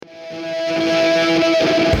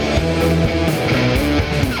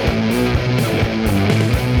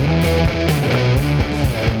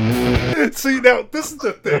now this is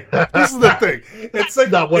the thing. This is the thing. It's like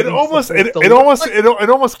Not what it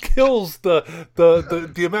almost kills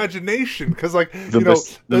the imagination because like the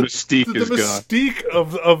mystique is the gone. mystique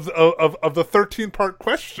of the 13-part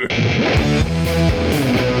question.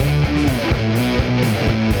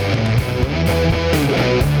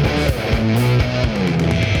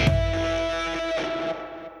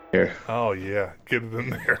 Here. Oh yeah, get it in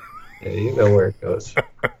there. Yeah, you know where it goes.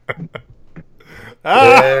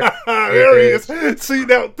 There he is. See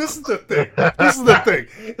now, this is the thing. This is the thing.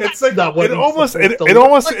 It's like Not what it it's almost supposed to it look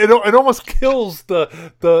almost like. it almost kills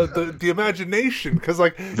the imagination because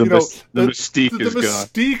like The mystique is the gone.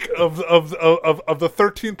 mystique of the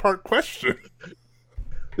 13-part question.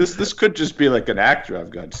 This could just be like an actor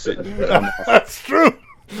I've got sitting That's true.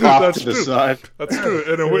 off That's to the true. side. That's true,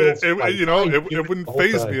 and it wouldn't the whole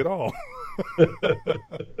faze time. me at all.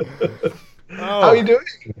 How are you doing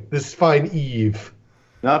this fine eve?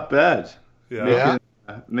 Not bad. Yeah.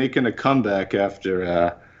 Making a comeback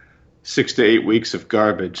after 6 to 8 weeks of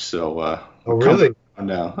garbage. So Oh, really?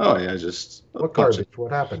 now. Oh yeah, just a What bunch garbage?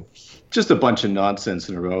 What happened? just a bunch of nonsense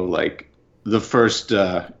in a row. Like the first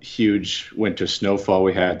huge winter snowfall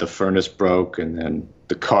we had, the furnace broke, and then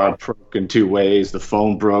the car broke in 2 ways. The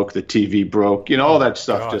phone broke, the TV broke. You know, all that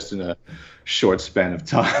stuff God. just in a short span of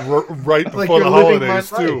time. Right Like before you're the living my holidays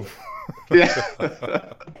too. life. Yeah.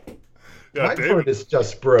 Yeah, My David. furnace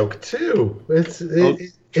just broke too. It's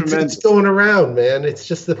tremendous. going around, man. It's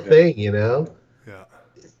just the thing, you know. Yeah.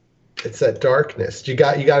 It's that darkness. You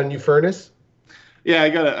got a new furnace? Yeah, I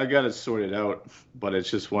got it sorted out, but it's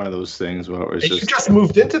just one of those things where it's You just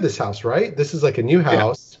moved into this house, right? This is like a new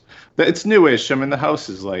house, it's newish. I mean, the house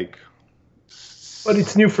is like but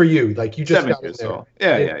it's new for you. Like you just 7 got in years there. old.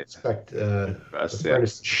 Yeah, You yeah. didn't expect the Us, yeah.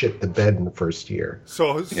 furnace to shit the bed in the first year.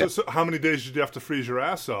 So how many days did you have to freeze your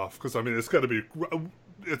ass off? Because I mean, it's got to be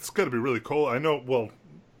really cold. I know. Well,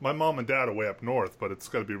 my mom and dad are way up north, but it's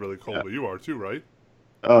got to be really cold where you are too, right?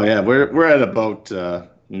 Oh yeah, we're at about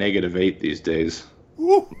 -8 these days.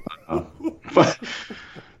 Woo. But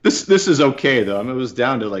this is okay though. I mean, it was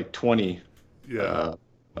down to like 20 Yeah.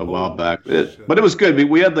 a while back, shit. but it was good.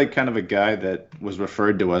 We had like kind of a guy that was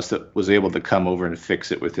referred to us that was able to come over and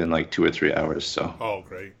fix it within like 2 or 3 hours. So Oh,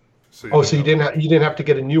 great. So You didn't have to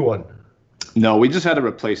get a new one. no, we just had to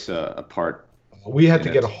replace a part. We had to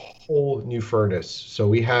Yeah. get a whole new furnace. So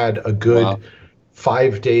we had a good Wow.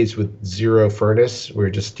 5 days with zero furnace. We were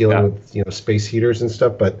just dealing with space heaters and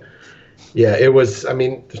stuff. But yeah, it was. I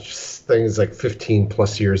mean, this thing is like 15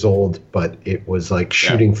 plus years old, but it was like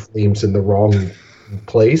shooting flames in the wrong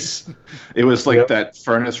place. It was like Yep. that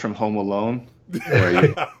furnace from Home Alone. Where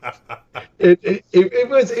you, It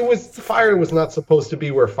was fire was not supposed to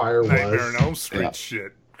be where fire Nightmare on was. Elm Street Yeah.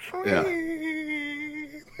 shit. Yeah.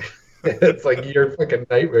 It's like your fucking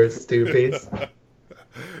nightmare, stupid.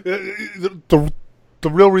 The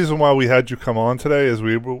real reason why we had you come on today is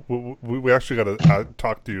we actually got to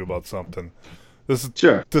talk to you about something.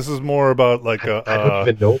 sure. This is more about like I don't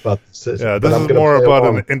even know about this. yeah. but This I'm is gonna more play about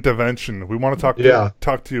along. an intervention. We want to talk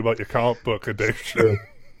to you about your comic book addiction. True.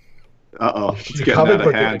 It's Your getting comic out of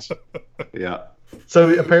book hand. Yeah. So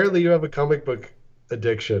apparently you have a comic book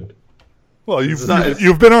addiction. Well, not-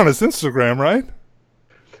 you've been on his Instagram, right?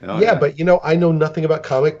 Oh, Yeah, but I know nothing about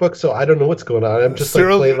comic books, so I don't know what's going on. I'm just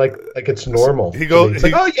Cyril- like playing like it's normal. He goes. It's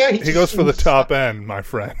like, oh yeah, he goes for the top end, my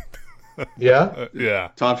friend. Yeah. Yeah.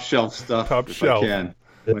 Top shelf stuff. Top if shelf. I can.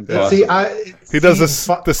 When See, possible. He does the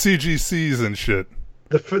fi- CGCs and shit.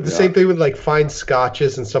 the same thing with like fine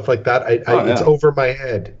scotches and stuff like that. It's over my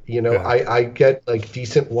head. Yeah. I get like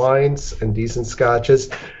decent wines and decent scotches,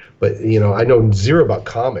 but I know zero about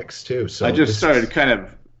comics too. So I just this- started kind of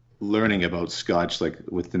learning about Scotch like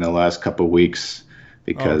within the last couple of weeks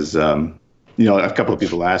because a couple of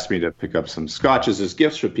people asked me to pick up some Scotches as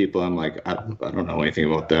gifts for people. I'm like, I don't know anything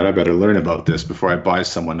about that. I better learn about this before I buy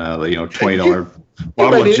someone a $20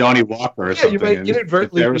 bottle of Johnny Walker or Yeah, something. you might and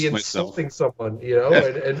inadvertently embarrass be myself. insulting someone,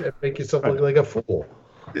 and make yourself look like a fool.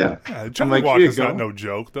 Yeah, Johnny like, here Walker's you go. not no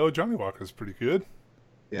joke though. Johnny Walker's pretty good.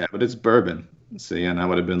 Yeah, but it's bourbon. So and I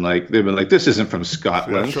would have been like, they've been like, this isn't from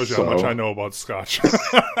Scotland. That shows you so how much I know about Scotch.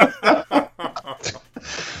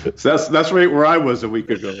 so that's right where I was a week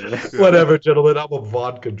ago. Whatever, gentlemen. I'm a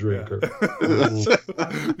vodka drinker.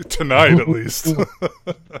 Tonight, at least.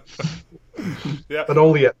 Yeah. But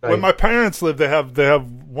only at night. When my parents live, they have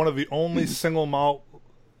one of the only single malt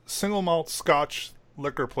Scotch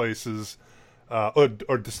liquor places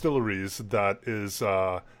or distilleries that is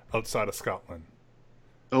outside of Scotland.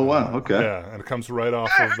 Oh wow, okay. Yeah, and it comes right off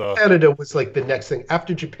of the. Canada was like the next thing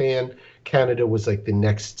after Japan. Canada was like the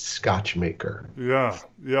next Scotch maker. Yeah,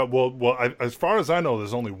 yeah. Well, as far as I know,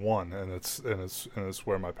 there's only one, and it's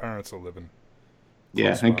where my parents are living.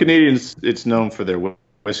 Yeah, and Canadians, it's known for their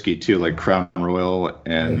whiskey too, like Crown Royal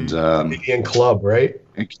and Canadian Club, right?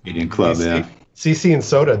 And Canadian Club, yeah. CC and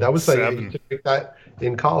soda. That was like I 7. used to drink that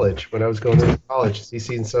in college when I was going to college.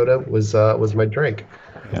 CC and soda was my drink.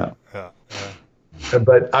 Yeah.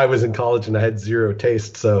 But I was in college and I had zero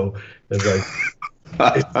taste, so it was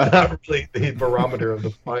like it's not really the barometer of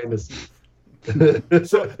the finest.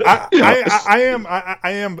 So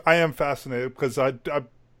I am fascinated because I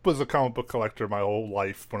was a comic book collector my whole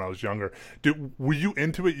life when I was younger. Were you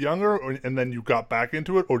into it younger, and then you got back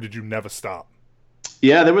into it, or did you never stop?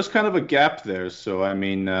 Yeah, there was kind of a gap there. So I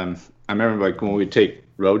mean, I remember like when we'd take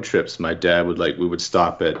road trips, my dad would we would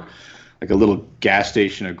stop at like a little gas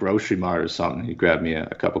station or grocery mart or something. He'd grab me a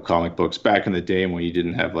couple comic books back in the day when you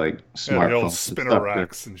didn't have like smartphones. The old spinner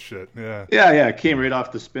racks and shit. Yeah. Yeah, it came right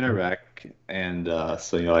off the spinner rack, and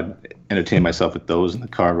so I'd entertain myself with those in the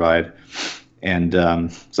car ride. And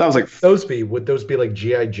so I was like, would those be like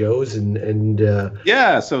GI Joes and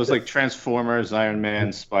yeah, so it was like Transformers, Iron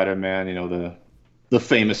Man, Spider-Man, the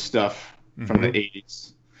famous stuff from the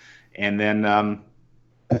 80s. And then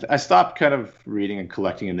I stopped kind of reading and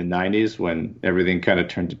collecting in the 90s when everything kind of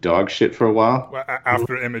turned to dog shit for a while.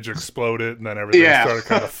 After Image exploded and then everything started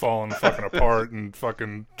kind of falling fucking apart and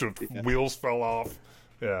fucking wheels fell off.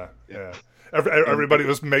 Yeah. Everybody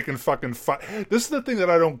was making fucking This is the thing that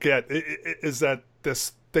I don't get is that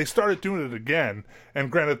they started doing it again. And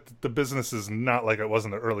granted, the business is not like it was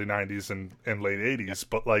in the early 90s and late 80s,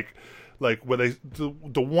 but like where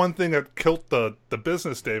the one thing that killed the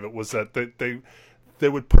business, David, was that they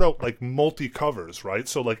would put out like multi covers, right?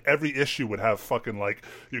 So like every issue would have fucking like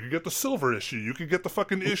you could get the silver issue, you could get the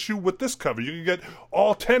fucking issue with this cover, you could get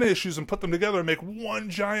all 10 issues and put them together and make one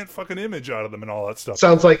giant fucking image out of them and all that stuff.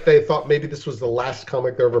 Sounds like they thought maybe this was the last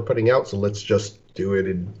comic they're ever putting out, so let's just do it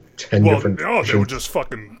in 10 different. No, they were just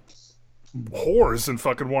fucking whores and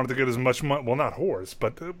fucking wanted to get as much money. Well, not whores,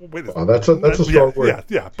 but wait. That's a strong word.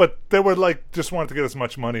 Yeah. But they were like just wanted to get as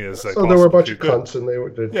much money as they. So there were a bunch of cunts, and they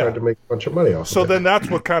tried to make a bunch of money off. So then that's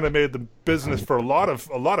what kind of made the business for a lot of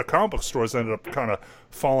comic book stores ended up kind of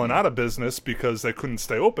falling out of business because they couldn't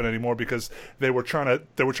stay open anymore because they were trying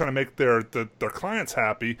to make their clients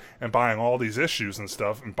happy and buying all these issues and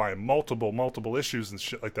stuff and buying multiple issues and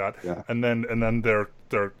shit like that. Yeah. And then their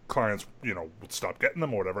clients would stop getting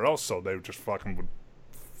them or whatever else, so they just fucking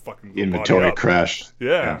inventory crash.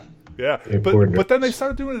 Yeah. But then they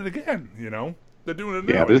started doing it again. They're doing it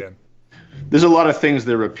now again. There's a lot of things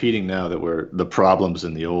they're repeating now that were the problems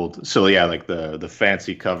in the old. So yeah, like the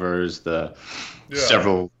fancy covers,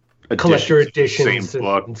 several collector editions, same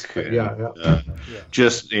book.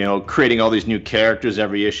 Just creating all these new characters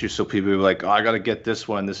every issue, so people are like, oh, I got to get this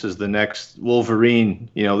one. This is the next Wolverine.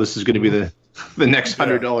 This is going to be the next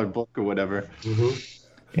 $100 book or whatever. Mm-hmm.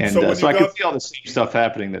 And so I could see all the same stuff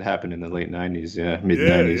happening that happened in the late 90s, mid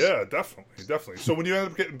 90s. Yeah, definitely. So when you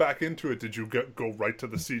ended up getting back into it, did you go right to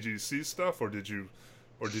the CGC stuff, or did you?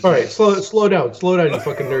 All right, slow down, you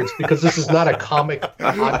fucking nerds, because this is not a comic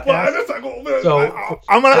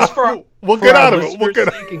podcast. We'll get out of it. We'll get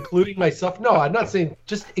including myself. No, I'm not saying.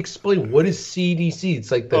 Just explain what is CDC. It's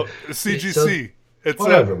like the CGC. It's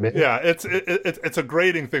whatever, man. Yeah, it's a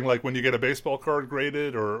grading thing, like when you get a baseball card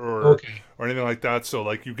graded or anything like that. So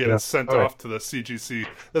like you get it sent off to the CGC.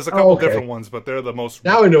 There's a couple different ones, but they're the most.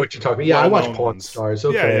 Now I know what you're talking about. Yeah, I watch Pawn Stars.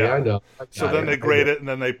 Okay, yeah. I know. So then they grade it, and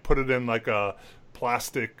then they put it in like a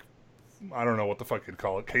plastic. I don't know what the fuck you'd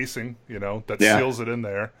call it, casing. That seals it in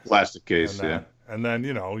there. Plastic case, And then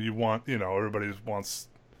you want everybody wants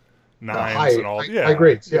 9s and all. High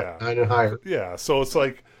grades, 9 and higher. Yeah, so it's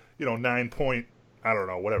like 9 point. I don't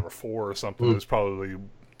know, whatever, 4 or something is probably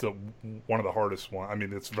one of the hardest ones. I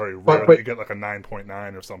mean, it's very rare that you get like a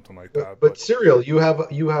 9.9 or something like that. But Serial, you have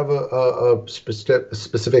a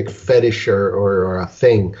specific fetish or a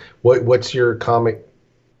thing. What's your comic?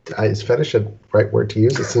 Is fetish a right word to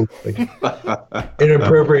use? It seems like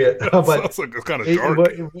inappropriate. But sounds like it's kind of dark.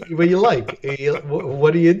 What you like?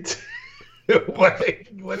 What are you? What are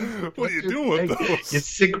you doing with those? You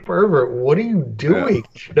sick pervert. What are you doing?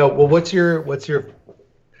 Yeah. No, well, what's your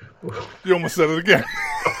You almost said it again.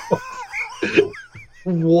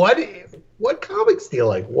 What comics do you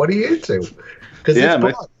like? What are you into? Because it's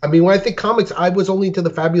broad. I mean, when I think comics, I was only into the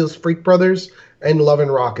Fabulous Freak Brothers and Love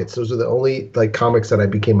and Rockets. Those are the only like comics that I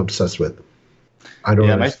became obsessed with. I don't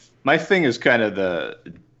know. My thing is kind of the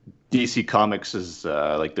DC Comics is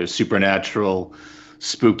like their Supernatural,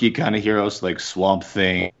 spooky kind of heroes like Swamp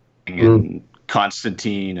Thing and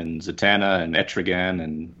Constantine and Zatanna and Etrigan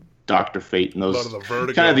and Dr. Fate and those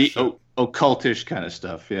kind of the occultish kind of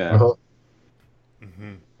stuff. Yeah. Uh-huh.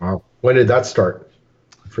 Mm-hmm. Wow. When did that start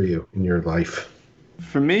for you in your life?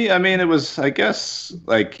 For me, I mean, it was, I guess,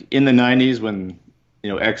 like in the 90s when,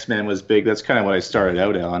 X-Men was big. That's kind of what I started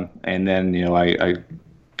out on. And then, I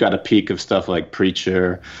got a peek of stuff like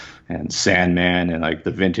Preacher and Sandman and like the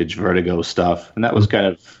vintage Vertigo stuff. And that was kind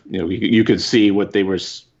of, you could see what there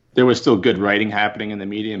was still good writing happening in the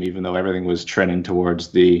medium, even though everything was trending towards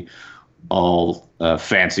the all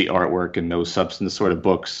fancy artwork and no substance sort of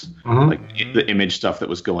books, like the Image stuff that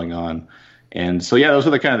was going on. And so, yeah, those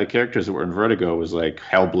were the kind of the characters that were in Vertigo. It was like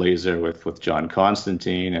Hellblazer with John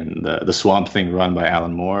Constantine, and the Swamp Thing run by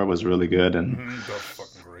Alan Moore was really good. And that's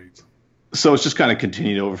fucking great. So it's just kind of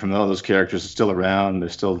continued over from there. Those characters are still around. They're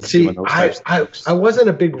still doing those types. I wasn't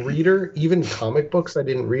a big reader, even comic books. I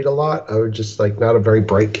didn't read a lot. I was just like not a very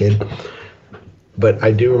bright kid. But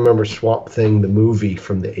I do remember Swamp Thing, the movie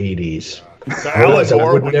from the 80s. The Alan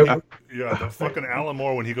Moore, the fucking Alan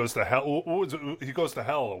Moore when he goes to hell. He goes to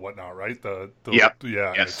hell or whatnot, right?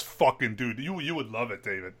 Yes. It's fucking, dude. You would love it,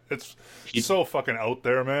 David. It's so fucking out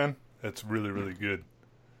there, man. It's really, really good.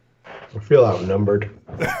 I feel outnumbered.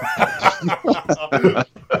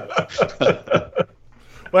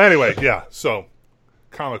 Well, anyway, yeah. So,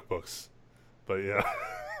 comic books, but yeah.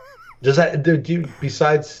 Do you,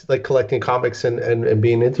 besides like collecting comics and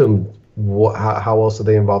being into them? How else are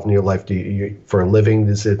they involved in your life? Do you for a living?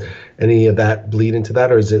 Does it any of that bleed into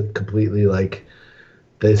that, or is it completely like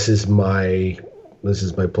this is my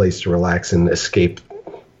place to relax and escape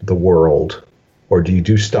the world? Or do you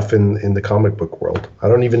do stuff in the comic book world? I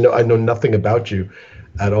don't even know. I know nothing about you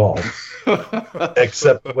at all,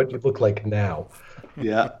 except what you look like now.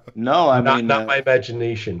 Yeah. No, I mean... Not my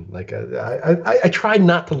imagination. Like, I tried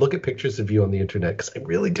not to look at pictures of you on the internet because I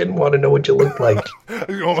really didn't want to know what you looked like.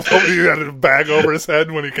 You almost told me you had a bag over his head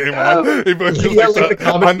when he came on. He put the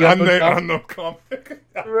comic. Unknown comic.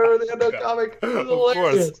 Remember the unknown comic? It was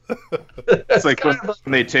hilarious. It's like when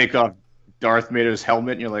they take off Darth Vader's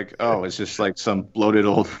helmet and you're like, oh, it's just like some bloated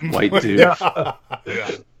old white dude. Yeah.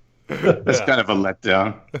 That's kind of a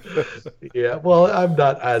letdown. Yeah, well, I'm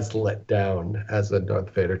not as let down as when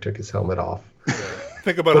Darth Vader took his helmet off. Yeah.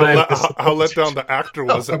 Think about how let down the actor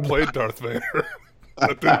was that played Darth Vader.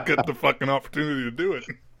 That didn't get the fucking opportunity to do it.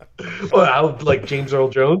 Well, like James Earl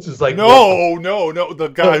Jones is like... No, the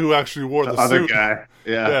guy who actually wore the other suit. Guy.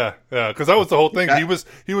 Yeah, because that was the whole thing.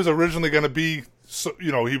 He was originally going to be,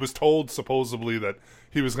 he was told supposedly that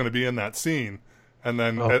he was going to be in that scene, and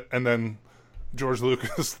then George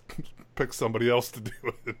Lucas picked somebody else to do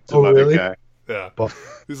it. Oh, really? Guy. Yeah.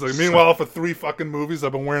 He's like, meanwhile, for 3 fucking movies,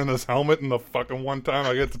 I've been wearing this helmet, and the fucking one time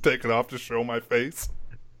I get to take it off to show my face.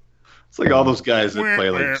 It's like all those guys that play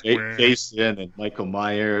like Jason and Michael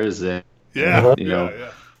Myers and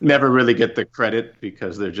never really get the credit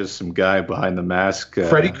because they're just some guy behind the mask.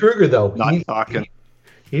 Freddy Krueger, though, not talking.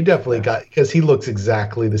 He definitely got, because he looks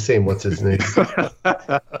exactly the same. What's his name?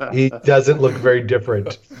 He doesn't look very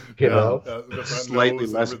different, you know? Slightly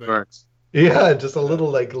less burnt. Yeah, just a little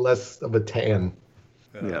like less of a tan.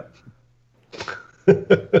 Yeah.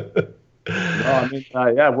 I mean,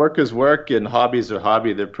 work is work and hobbies are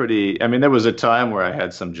hobby. They're pretty. I mean, there was a time where I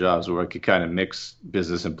had some jobs where I could kind of mix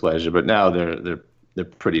business and pleasure, but now they're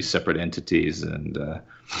pretty separate entities, and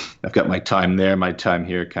I've got my time there, my time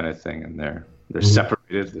here, kind of thing, and they're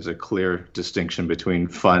separated. There's a clear distinction between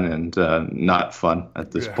fun and not fun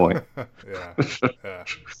at this point.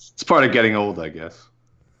 It's part of getting old, I guess.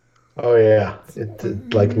 Oh yeah, it's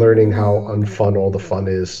like learning how unfun all the fun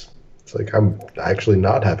is. It's like I'm actually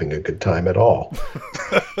not having a good time at all.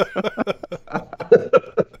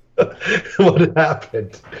 What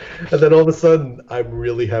happened? And then all of a sudden, I'm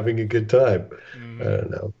really having a good time. I don't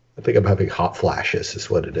know. I think I'm having hot flashes is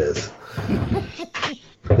what it is.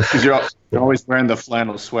 Because you're always wearing the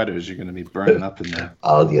flannel sweaters. You're going to be burning up in there.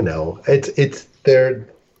 Oh, you know, it's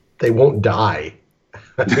they won't die.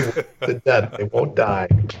 They won't die.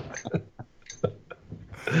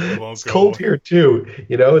 It's cold here too.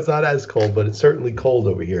 You know, it's not as cold, but it's certainly cold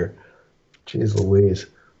over here. Jeez Louise.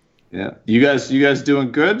 Yeah, you guys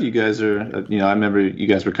doing good? You guys are, I remember you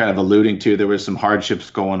guys were kind of alluding to there were some hardships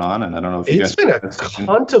going on, and I don't know if it's been a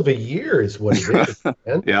cunt of a year, is what it is,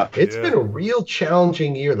 man. It's been a real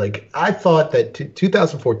challenging year. Like I thought that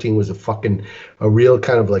 2014 was a real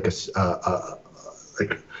kind of like a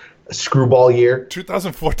screwball year.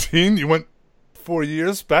 2014, you went 4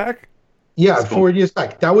 years back. Yeah, 4 years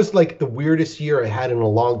back. That was like the weirdest year I had in a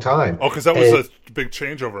long time. Oh, because that was a big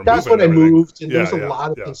changeover. That's when I moved, and there was a lot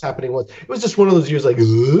of things happening once. It was just one of those years like,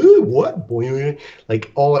 what?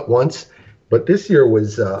 Like all at once. But this year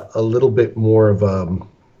was a little bit more of a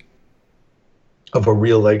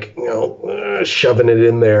real, like, shoving it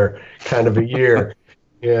in there kind of a year.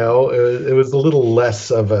 It was a little less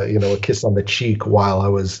of a kiss on the cheek while I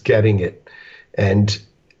was getting it. And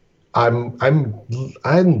I'm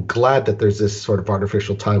glad that there's this sort of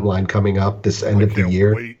artificial timeline coming up this end of the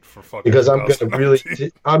year, because I'm going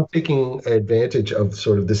to I'm taking advantage of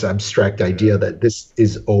sort of this abstract idea that this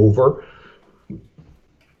is over.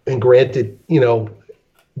 And granted,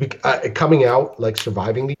 coming out, like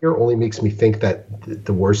surviving the year, only makes me think that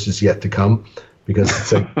the worst is yet to come, because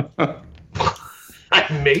it's like I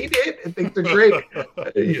made it and things are great.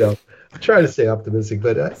 I'm trying to stay optimistic,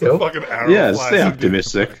 but fucking arrow stay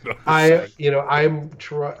optimistic. I'm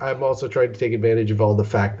also trying to take advantage of all the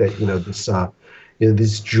fact that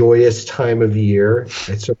this joyous time of year,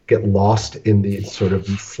 I sort of get lost in the sort of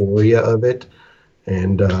euphoria of it,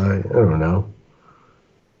 and I don't know,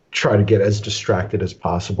 try to get as distracted as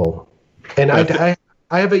possible. And I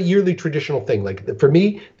have a yearly traditional thing. Like for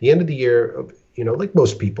me, the end of the year, like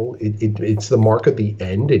most people, it's the mark of the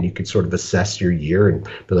end, and you can sort of assess your year and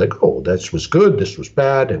be like, oh, this was good, this was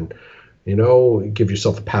bad, and give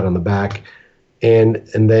yourself a pat on the back, and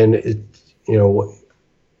then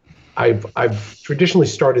I've traditionally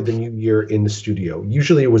started the new year in the studio.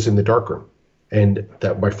 Usually it was in the darkroom, and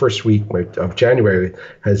that my first week of January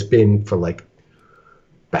has been for like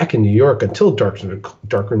back in New York until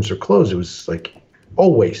darkrooms are closed. It was like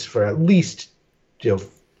always for at least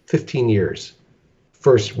 15 years.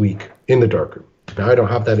 First week in the darkroom. Now I don't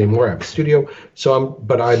have that anymore. I have a studio,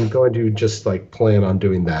 but I'm going to just like plan on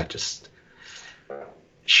doing that, just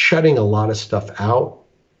shutting a lot of stuff out,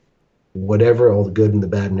 whatever, all the good and the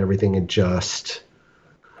bad and everything, and just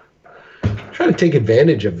try to take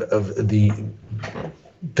advantage of the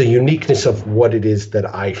uniqueness of what it is that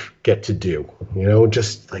I get to do.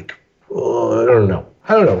 Just like, I don't know.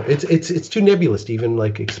 It's too nebulous to even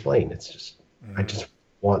like explain. It's just I just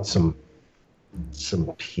want some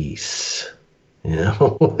peace,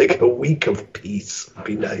 like a week of peace would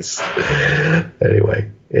be nice. Anyway,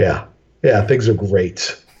 yeah, things are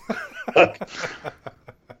great. Never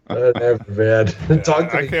bad.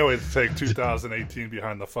 I can't wait to take 2018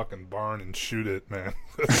 behind the fucking barn and shoot it, man.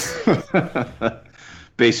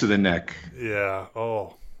 Base of the neck. Yeah.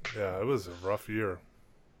 Oh, yeah. It was a rough year.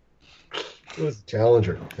 It was a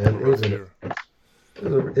challenger, man.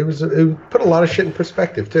 It put a lot of shit in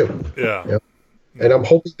perspective too. Yeah. And I'm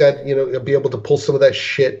hoping that you'll be able to pull some of that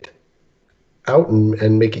shit out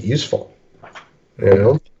and make it useful.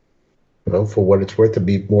 For what it's worth, to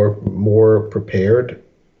be more prepared,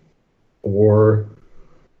 or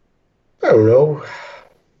I don't know.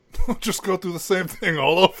 Just go through the same thing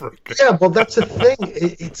all over again. Yeah, well, that's the thing.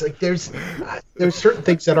 It's like there's certain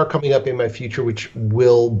things that are coming up in my future which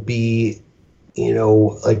will be,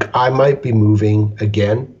 like I might be moving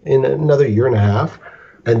again in another year and a half.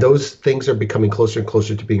 And those things are becoming closer and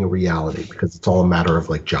closer to being a reality, because it's all a matter of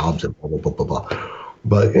like jobs and blah, blah, blah, blah, blah.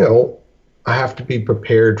 But, I have to be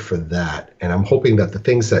prepared for that. And I'm hoping that the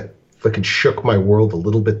things that fucking shook my world a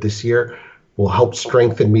little bit this year will help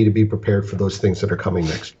strengthen me to be prepared for those things that are coming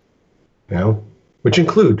next. Which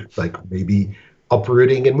include like maybe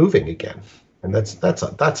uprooting and moving again. And that's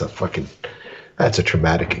a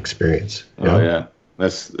traumatic experience. Oh, yeah.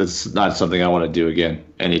 That's not something I want to do again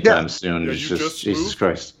anytime soon. It's just Jesus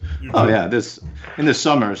Christ. Oh yeah, this in the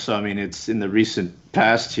summer. So I mean, it's in the recent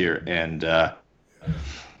past here, and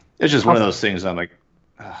it's just one of those things. I'm like,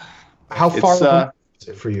 how far is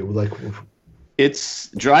it for you? Like, it's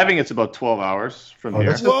driving. It's about 12 hours from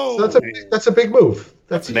here. That's a big move.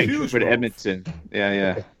 That's a Vancouver to Edmonton.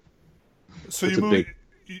 Yeah. So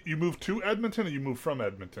you moved to Edmonton, or you moved from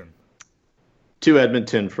Edmonton? To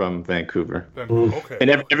Edmonton from Vancouver. Okay. And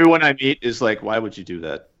everyone I meet is like, why would you do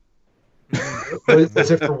that? Was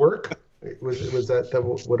it for work? Was that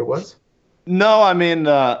what it was? No, I mean,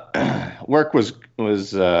 work wasn't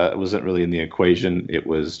really in the equation. It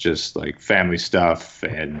was just like family stuff,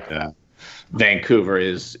 and Vancouver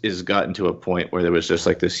is gotten to a point where there was just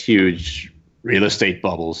like this huge real estate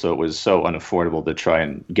bubble, so it was so unaffordable to try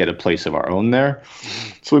and get a place of our own there.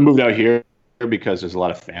 So we moved out here because there's a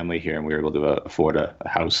lot of family here, and we were able to afford a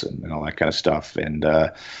house and all that kind of stuff. And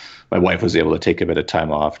my wife was able to take a bit of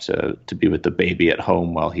time off to be with the baby at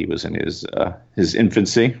home while he was in his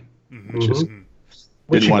infancy,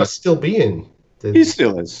 which he must still be in. He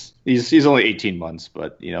still is. He's only 18 months,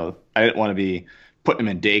 but I didn't want to be putting him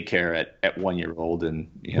in daycare at 1 year old, and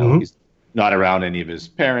not around any of his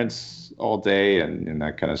parents all day and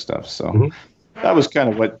that kind of stuff. So that was kind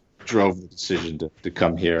of what drove the decision to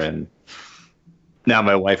come here. And now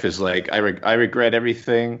my wife is like, I regret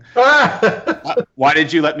everything. Why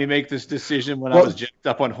did you let me make this decision when I was jacked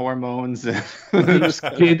up on hormones? Yeah,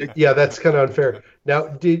 that's kind of unfair. Now,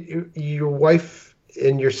 did your wife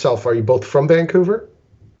and yourself, are you both from Vancouver?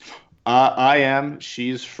 I am.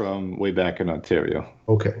 She's from way back in Ontario.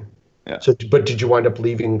 Okay. Yeah. So, but did you wind up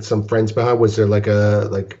leaving some friends behind? Was there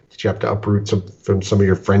did you have to uproot from some of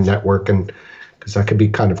your friend network, and because that could be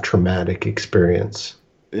kind of traumatic experience.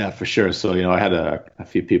 Yeah, for sure. So, I had a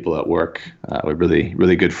few people at work, with really,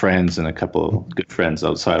 really good friends, and a couple of good friends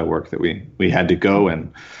outside of work that we had to go.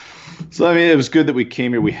 And so, I mean, it was good that we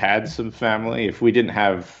came here. We had some family. If we didn't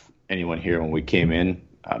have anyone here when we came in,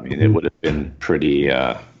 I mean, it would have been pretty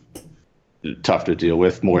tough to deal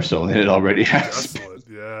with, more so than it already has.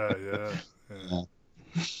 Yeah.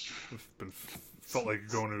 It's felt like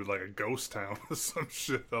going to like a ghost town or some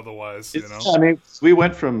shit otherwise, I mean, we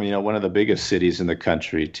went from, one of the biggest cities in the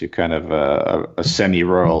country to kind of a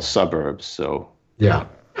semi-rural suburb. So yeah,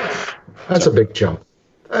 that's a big jump.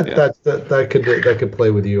 That could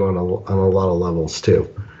play with you on a lot of levels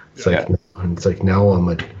too. It's like now I'm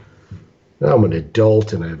an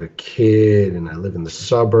adult and I have a kid and I live in the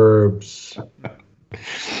suburbs.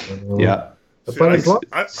 Yeah. See,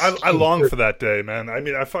 I long for that day, man. I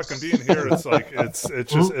mean, I fucking being here, it's like it's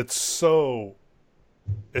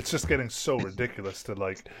just getting so ridiculous to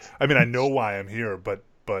like. I mean, I know why I'm here, but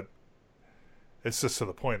it's just to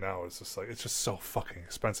the point now. It's just like it's just so fucking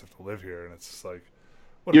expensive to live here, and it's just like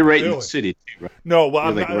you're right in the city, too, right? No,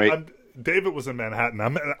 well, David was in Manhattan.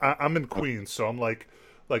 I'm in Queens, so I'm like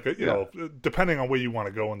you know, depending on where you want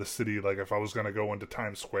to go in the city, like if I was going to go into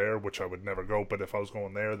Times Square, which I would never go, but if I was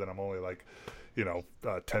going there, then I'm only like,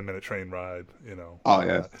 10-minute train ride, Oh,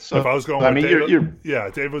 yeah. So if I was going with David,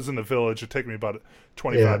 David was in the Village. It'd take me about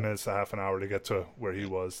 25 minutes to half an hour to get to where he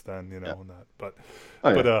was then, and that.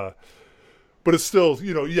 But it's still, but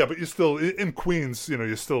you're still in Queens,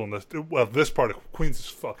 you're still in this part of Queens is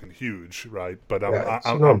fucking huge, right? But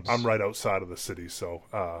I'm right outside of the city, so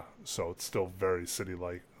it's still very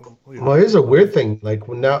city-like. Well, here's a weird thing. Like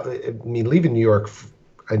now, leaving New York,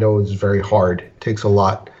 I know is very hard. It takes a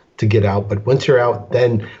lot to get out, but once you're out,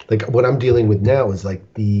 then like what I'm dealing with now is like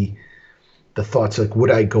the thoughts like,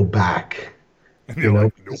 would I go back?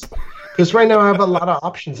 Nope. Because right now I have a lot of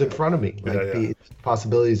options in front of me, the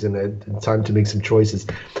possibilities and time to make some choices.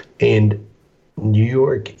 And New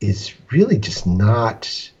York is really just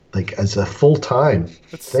not like as a full-time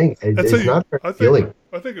thing. It's not very appealing.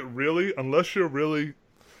 I think it really, unless you've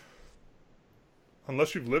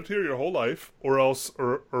lived here your whole life, or else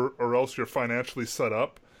you're financially set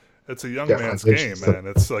up. It's a young man's game, man.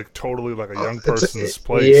 It's like totally like a young person's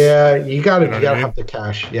place. Yeah, you gotta have the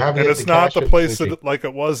cash. And it's not the place that like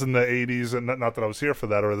it was in the 80s, and not that I was here for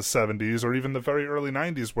that, or the 70s, or even the very early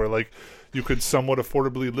 90s, where like you could somewhat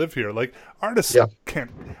affordably live here. Like artists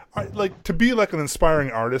can't, like to be like an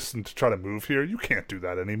inspiring artist and to try to move here, you can't do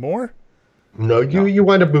that anymore. No, you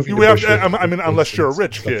wind up moving. I mean, unless you're a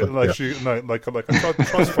rich kid, like a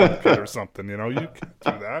trust fund kid or something, you can't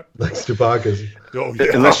do that. Like Stubakas.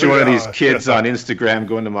 Unless you're one of these kids on Instagram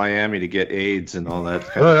going to Miami to get AIDS and all that.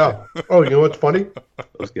 Oh, you know what's funny?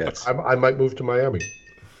 Those guys. I might move to Miami.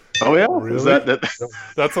 Oh yeah, really? Is that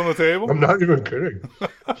that's on the table? I'm not even kidding.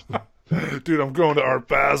 Dude, I'm going to Art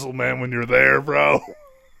Basel, man. When you're there, bro.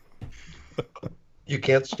 You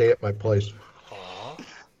can't stay at my place.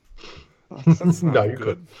 That's not no, you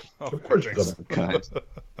good. could. Of course you could.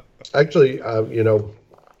 Actually,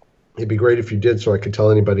 it'd be great if you did, so I could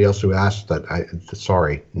tell anybody else who asked that.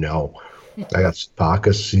 No. I got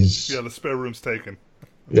Bacchus. The spare room's taken.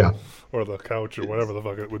 Yeah. Or the couch or whatever the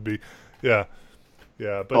fuck it would be. Yeah.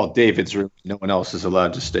 Yeah. But David's room. No one else is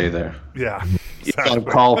allowed to stay there. Yeah. It's on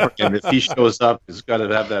call for him. If he shows up, he's got to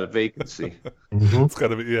have that vacancy. Mm-hmm. It's got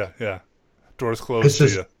to be. Yeah. Doors closed to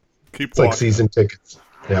you. Keep it's walking. Like season tickets.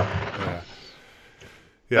 Yeah,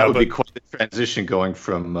 that would be quite the transition going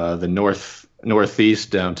from the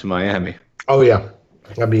northeast down to Miami. Oh yeah,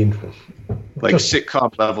 I mean, like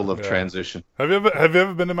sitcom level of transition. Have you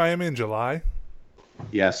ever been to Miami in July?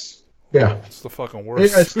 Yes. Yeah, it's the fucking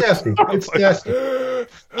worst. It's nasty. It's nasty.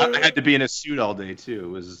 I had to be in a suit all day too. It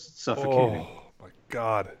was suffocating. Oh my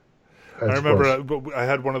god! That's I remember I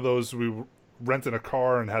had one of those. We rented a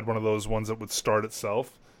car and had one of those ones that would start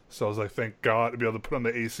itself. So I was like, thank God to be able to put on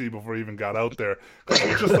the AC before I even got out there.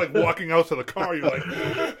 Just like walking out to the car, you're like...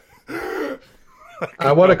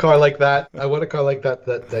 I want a car like that.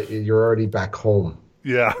 That you're already back home.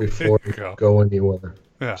 Yeah. Before you go anywhere.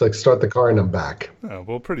 Yeah. It's like start the car and I'm back. Yeah,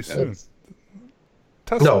 well, pretty soon.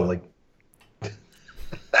 Tesla. No, like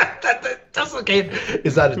Tesla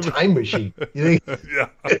is not a time machine. You think? Yeah.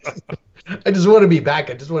 I just want to be back.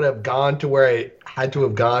 I just want to have gone to where I had to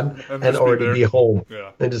have gone and already be home.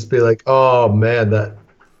 Yeah. And just be like, oh man, that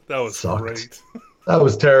was sucked. Great. That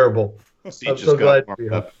was terrible. I'm so glad to be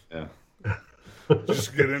home. Yeah.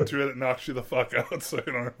 Just get into it, it knocks you the fuck out, so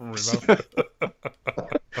you don't even remember.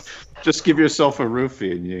 Just give yourself a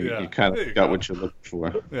roofie, and you kind of got what you're looking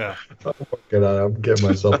for. Yeah. I'm getting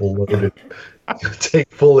myself loaded.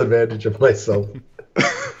 Take full advantage of myself. I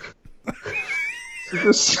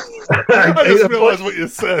just realized what you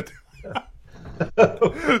said.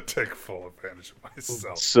 Take full advantage of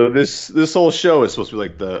myself. So this whole show is supposed to be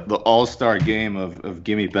like the all-star game of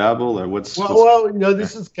Gimme Babble, or what's? Well,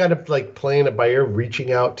 this is kind of like playing it by ear,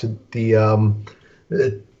 reaching out to the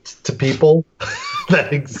to people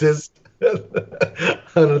that exist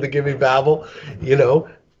under the Gimme Babble,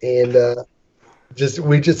 and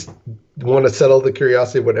we just want to settle the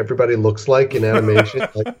curiosity of what everybody looks like in animation.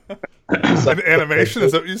 Animation,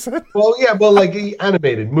 is that what you said? Well, yeah, like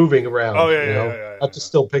animated, moving around. Oh, yeah. Not just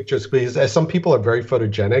still pictures, because some people are very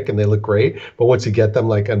photogenic and they look great, but once you get them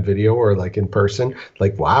like on video or like in person,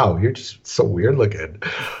 like, wow, you're just so weird looking.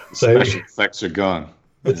 So special effects are gone.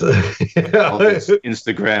 All those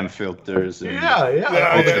Instagram filters. And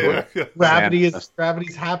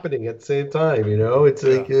gravity's happening at the same time. It's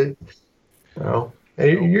like,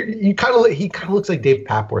 he kind of looks like Dave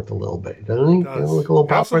Papworth a little bit, doesn't he? Look a little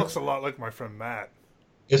he also looks a lot like my friend Matt.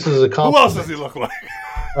 This is a compliment. Who else does he look like?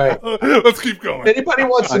 All right. Let's keep going. Anybody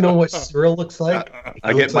wants to know what Cyril looks like?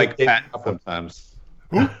 I get Mike Patton sometimes.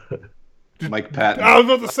 Who? Mike Patton. I was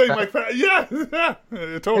about to say Mike Patton. Yeah,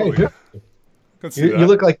 totally. Hey, you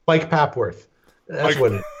look like Mike Papworth. That's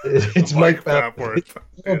what it is. It's Mike Papworth. It's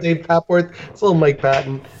little Dave Papworth. It's little Mike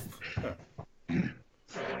Patton.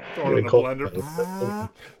 Throw it in the blender.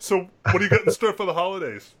 So, what do you got in store for the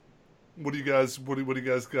holidays? What do you guys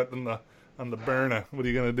got on the burner? What are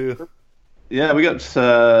you gonna do? Yeah, we got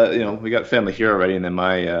we got family here already, and then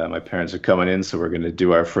my parents are coming in, so we're gonna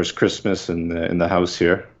do our first Christmas in the house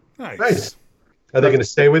here. Nice. Are they gonna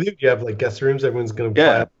stay with you? Do you have like guest rooms? Everyone's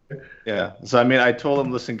gonna Yeah. So I told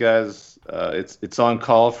them, listen, guys, it's on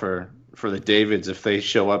call for the Davids. If they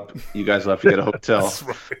show up, you guys will have to get a hotel. That's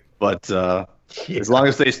right. But as long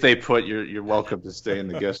as they stay put, you're welcome to stay in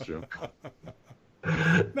the guest room.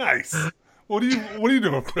 Nice. What are you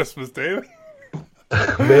doing on Christmas, David?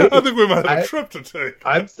 I think we might have a trip to take.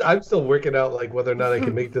 I'm still working out like whether or not I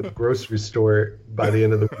can make it to the grocery store by the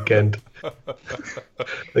end of the weekend.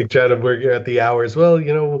 Like trying to work at the hours. Well,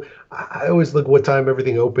 I always look what time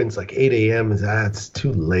everything opens. Like 8 a.m. is it's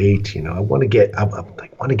too late. I want to get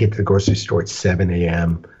to the grocery store at 7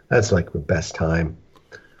 a.m. That's like the best time.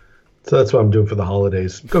 So that's what I'm doing for the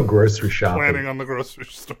holidays. Go grocery shopping. Planning on the grocery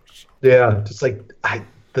store. Yeah, just like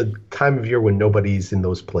the time of year when nobody's in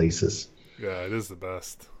those places. Yeah, it is the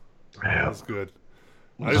best. Yeah. It's good.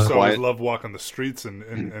 I used to always love walking the streets in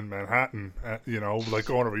Manhattan, like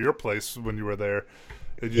going over your place when you were there.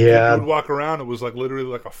 You would walk around, it was like literally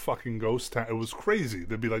like a fucking ghost town. It was crazy.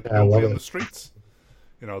 There'd be like nobody on the streets.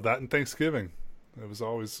 That and Thanksgiving. It was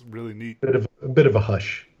always really neat. A bit of a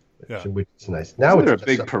hush. Yeah. Which is nice. Now is there a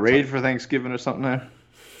big parade for Thanksgiving or something there?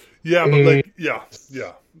 Yeah, but like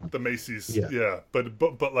the Macy's. Yeah.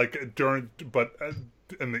 But like during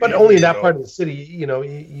But only in that part of the city,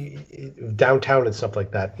 downtown and stuff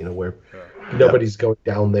like that, where nobody's going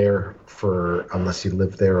down there unless you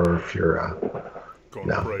live there or if you're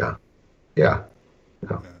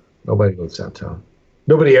nobody goes downtown.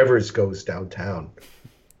 Nobody ever goes downtown.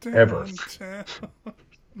 Ever.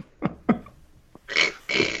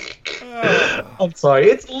 I'm sorry,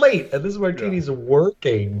 it's late, and this martini's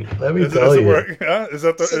working. Let me tell you. Yeah? Is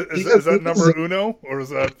that number uno, or is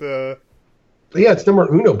that the? Yeah, it's number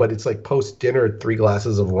uno, but it's like post dinner, 3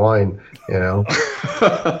 glasses of wine.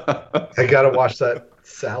 I gotta wash that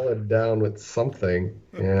salad down with something.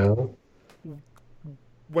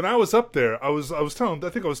 When I was up there, I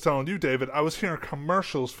think I was telling you, David, I was hearing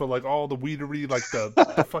commercials for like all the weedery, like the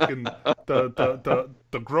fucking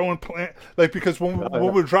the growing plant, like because when we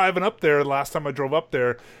were driving up there last time I drove up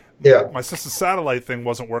there, my sister's satellite thing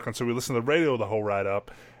wasn't working, so we listened to the radio the whole ride up,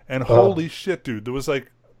 and holy shit, dude, there was like.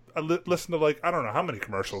 I listened to like I don't know how many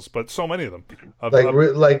commercials, but so many of them.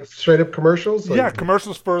 Like straight up commercials.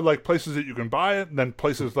 Commercials for like places that you can buy it, and then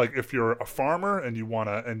places like if you're a farmer and you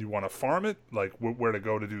wanna farm it, like where to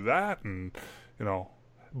go to do that, and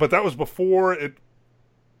But that was before it,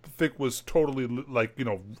 I think, was totally like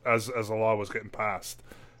as a law was getting passed,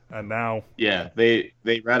 and now they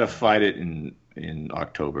ratified it in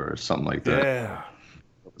October or something like that. Yeah.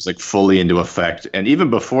 was like fully into effect. And even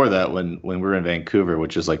before that, when we were in Vancouver,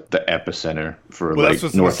 which is like the epicenter for like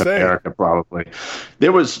North America, probably,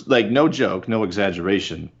 there was like, no joke, no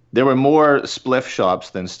exaggeration, there were more spliff shops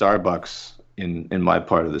than Starbucks in my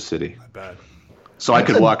part of the city. Not bad. So I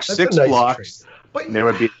could walk 6 blocks. But there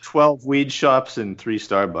would be 12 weed shops and 3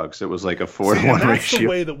 Starbucks. It was like a 4-to-1 ratio. That's the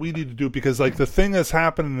way that we need to do it, because like the thing that's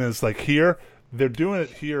happening is like here, they're doing it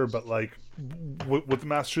here, but like with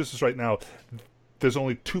Massachusetts right now, there's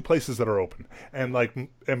only 2 places that are open, and like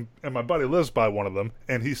and my buddy lives by one of them,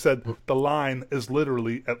 and he said the line is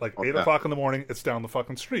literally at like 8 o'clock in the morning. It's down the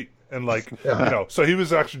fucking street, and like you know, so he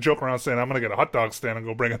was actually joking around saying, "I'm gonna get a hot dog stand and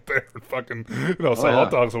go bring it there and fucking sell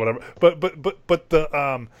hot dogs or whatever."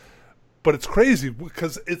 But it's crazy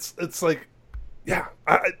because it's like, yeah,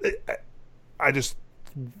 I just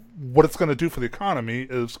what it's gonna do for the economy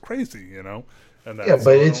is crazy, you know. And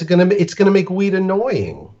but it's gonna make weed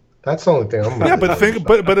annoying. That's the only thing I'm. Yeah, but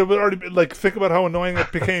it would already be, like, think about how annoying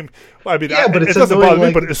it became. Well, I mean, but it doesn't bother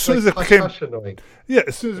me. But as soon as it became, annoying.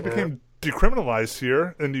 as soon as it became decriminalized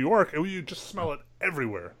here in New York, you just smell it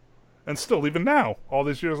everywhere, and still, even now, all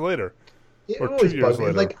these years later, or 2 years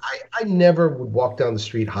later. Like I never would walk down the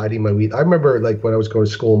street hiding my weed. I remember like when I was going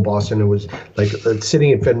to school in Boston, it was like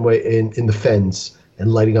sitting in Fenway in the Fens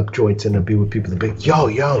and lighting up joints, and I'd be with people that be like,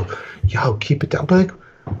 yo, keep it down. But like,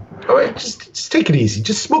 all right, just take it easy.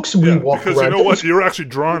 Just smoke some weed, walk because around. You know what? You're actually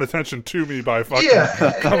drawing attention to me by fucking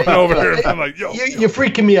coming over here and being like, yo. You're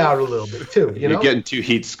freaking me out a little bit, too. You're getting too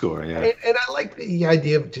heat score, yeah. And I like the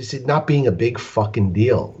idea of just it not being a big fucking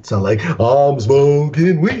deal. It's not like, I'm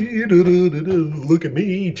smoking weed, look at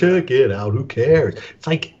me, check it out, who cares? It's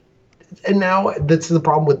like, and now that's the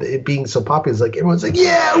problem with it being so popular. It's like, everyone's like,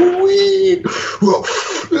 yeah, weed.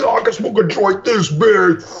 I can smoke a joint this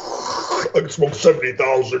big. I can smoke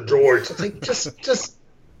 70,000 joints. It's like, just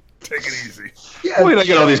take it easy. Yeah. Well, I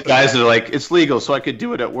get all these guys that are like, it's legal, so I could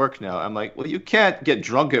do it at work now. I'm like, well, you can't get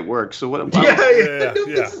drunk at work, so what?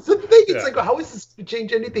 This is the thing. It's like, how is this going to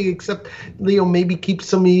change anything except, maybe keep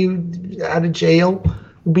some of you out of jail?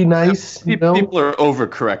 Would be nice. People are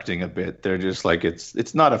overcorrecting a bit. They're just like,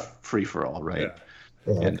 it's not a free for all, right?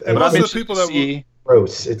 Yeah. And most of the people that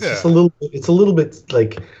gross. It's just a little. It's a little bit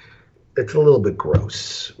like. It's a little bit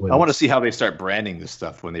gross. I want to see how they start branding this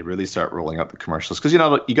stuff when they really start rolling out the commercials. Because,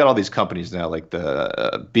 you got all these companies now, like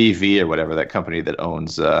the BV or whatever, that company that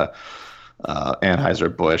owns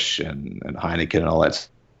Anheuser-Busch and Heineken and all that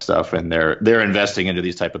stuff. And they're investing into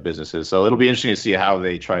these type of businesses. So it'll be interesting to see how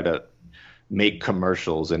they try to make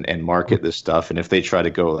commercials and market this stuff. And if they try to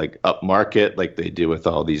go like up market, like they do with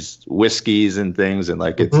all these whiskeys and things, and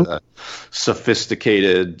like it's a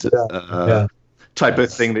sophisticated type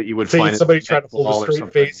of thing that you would find somebody trying to pull a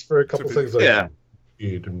straight face for a couple things like just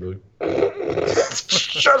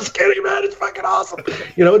kidding, man, it's fucking awesome.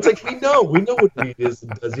 It's like we know what weed is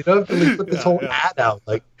and does. You don't have to put this whole ad out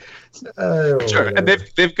like sure. And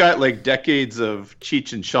they've got like decades of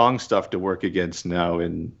Cheech and Chong stuff to work against now,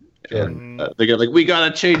 and they got like, we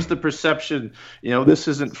gotta change the perception. This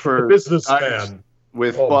isn't for businessman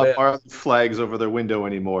with Bob Marley flags over their window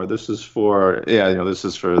anymore. This is for this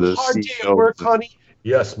is for the hard day at work, honey.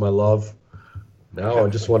 Yes, my love. Now I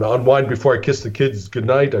just want to unwind before I kiss the kids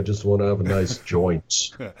goodnight. I just want to have a nice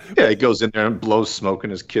joint. He goes in there and blows smoke in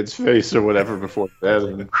his kid's face or whatever before bed.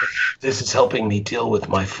 And... This is helping me deal with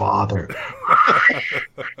my father.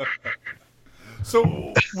 So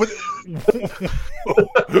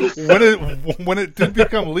when it did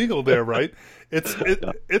become legal there, right?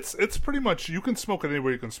 It's pretty much, you can smoke it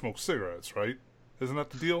anywhere you can smoke cigarettes, right? Isn't that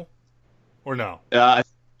the deal? Or no? I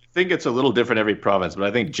think it's a little different every province, but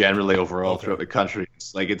I think generally overall throughout the country,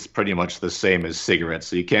 it's pretty much the same as cigarettes.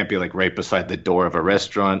 So you can't be like right beside the door of a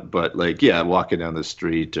restaurant, but like walking down the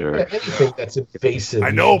street or anything that's invasive. I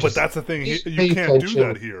know, but that's the thing. You can't do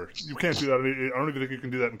that here. You can't do that. I don't even think you can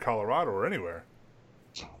do that in Colorado or anywhere.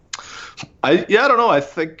 I don't know. I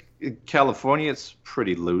think in California it's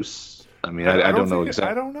pretty loose. I mean, I don't know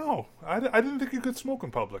exactly. I don't know. I didn't think you could smoke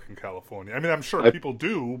in public in California. I mean, I'm sure people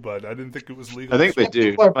do, but I didn't think it was legal. I think they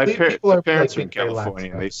do. My parents are in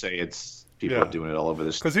California. They say it's people are doing it all over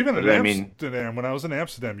the state. Because even in Amsterdam, when I was in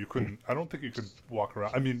Amsterdam, you couldn't. I don't think you could walk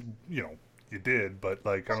around. I mean, you did, but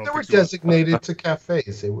like I don't. They were designated to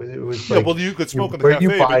cafes. It was well, you could smoke in the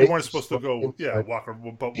cafe, but you weren't supposed to go.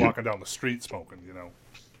 Walking down the street smoking.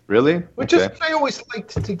 Really? Which is what I always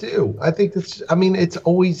liked to do. I think that's. I mean, it's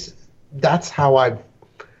always. That's how I.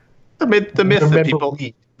 The myth that people.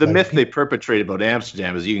 The myth they perpetrate about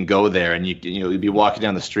Amsterdam is you can go there and you'd be walking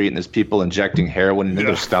down the street and there's people injecting heroin into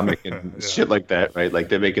their stomach and shit like that, right? Like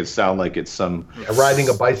they make it sound like it's some riding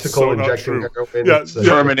a bicycle, injecting heroin. Yeah,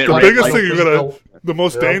 permanent. The biggest thing you're gonna The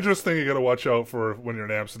most dangerous thing you got to watch out for when you're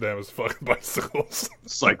in Amsterdam is fucking bicycles.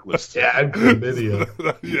 Cyclists. Yeah, and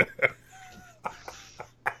chlamydia. Yeah.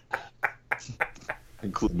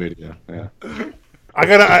 And chlamydia. Yeah. I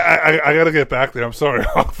gotta get back there. I'm sorry,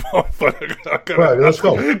 but I gotta, Right, let's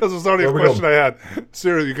go. That's already a Where we question going? I had.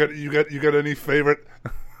 Sarah, you got any favorite?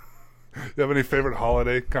 You have any favorite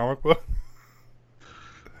holiday comic book?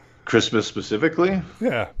 Christmas specifically,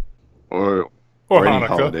 Yeah, or or any Hanukkah.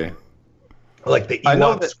 holiday. Like the I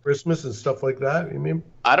know Ewoks that- Christmas and stuff like that. You mean?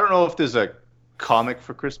 I don't know if there's a comic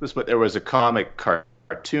for Christmas, but there was a comic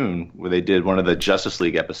cartoon where they did one of the Justice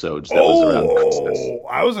League episodes that was around Christmas. Oh,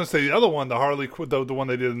 I was gonna say the other one, the Harley, the one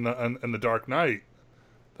they did in the Dark Knight,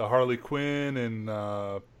 the Harley Quinn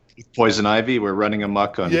and Poison Ivy were running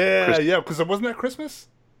amok on Christmas. yeah, because wasn't that Christmas?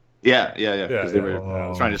 Yeah. Yeah, Because they were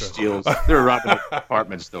yeah. trying to steal. They were robbing a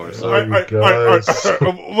department store. So All right, guys.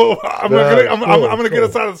 Well, I'm gonna get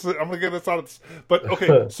us out of this. I'm gonna get us out of this. But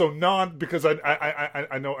okay, so because I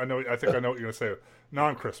know I think I know what you're gonna say.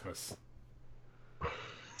 Non-Christmas.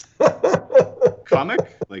 comic,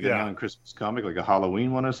 like Yeah. a non-Christmas comic, like a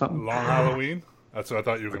Halloween one or something. Long Halloween. That's what I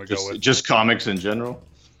thought you were gonna go with. Just comics in general.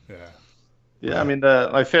 Yeah. Yeah, I mean,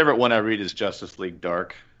 my favorite one I read is Justice League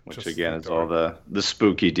Dark, which Justice again League is all the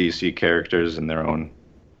spooky DC characters in their own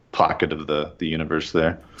pocket of the universe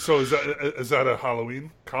there. So is that a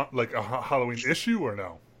Halloween like a Halloween issue or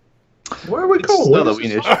no? Where are we It's going? What is Halloween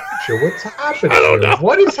this issue. picture? What's happening? I don't know.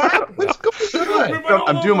 What is happening? What's going on?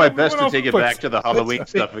 I'm doing my best to take it back to the Halloween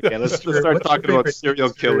stuff again. Let's start What's your talking about favorite serial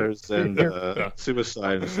Easter killers and Yeah.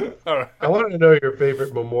 suicide. All right. I want to know your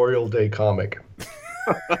favorite Memorial Day comic.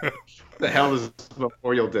 The hell is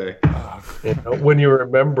Memorial Day? You know, when you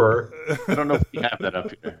remember. I don't know if we have that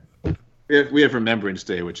up here. We have Remembrance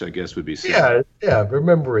Day, which I guess would be Yeah,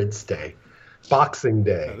 Remembrance Day. Boxing Yeah,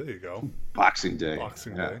 Day. there you go. Boxing Day.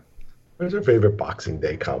 Boxing Yeah. Day. What's your favorite Boxing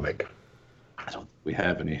Day comic? I don't think we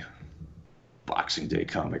have any Boxing Day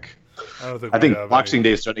comic. I don't think. I we think have Boxing any.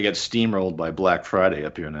 Day is starting to get steamrolled by Black Friday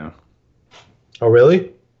up here now. Oh,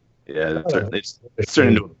 really? Yeah, it's turned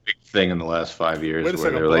into a big thing in the last 5 years. Wait a where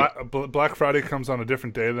second. they're like, Black Friday comes on a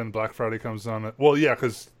different day than Black Friday comes on. Well, yeah,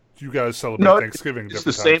 because you guys celebrate no, Thanksgiving. it's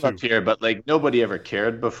the different same time, up too. here, but like nobody ever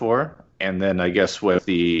cared before. And then I guess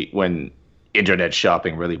when internet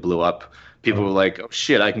shopping really blew up, people were like, "Oh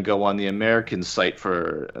shit, I can go on the American site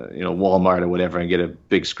for Walmart or whatever and get a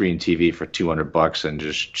big screen TV for $200 and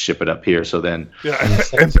just ship it up here." So then, Yeah,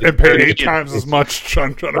 and pay 8 times as much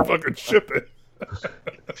trying to fucking ship it.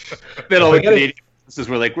 then all I the get it. Canadian businesses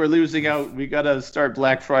were like, "We're losing out. We gotta start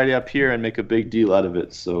Black Friday up here and make a big deal out of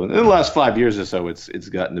it." So in the last 5 years or so, it's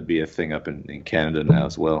gotten to be a thing up in Canada now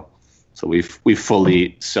as well. So we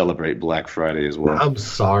fully celebrate Black Friday as well. I'm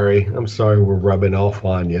sorry. We're rubbing off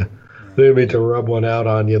on you. Didn't mean to rub one out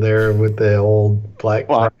on you there with the old Black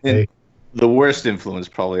Well, Friday. the worst influence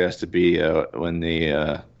probably has to be when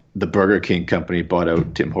the Burger King company bought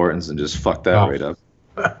out Tim Hortons and just fucked that right up.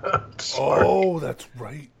 Sorry. Oh, that's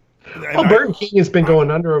right. And Oh, Burger King has been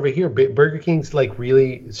going under over here. Burger King's like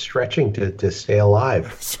really stretching to stay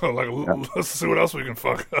alive. So let's see what else we can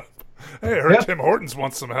fuck up. Hey, I heard Yeah. Tim Hortons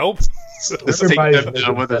wants some help. Let's take Everybody's them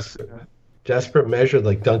down with us. desperate measure.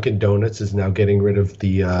 Like Dunkin' Donuts is now getting rid of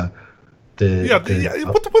the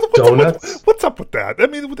donuts. What's up with that? I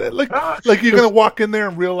mean, like you're gonna walk in there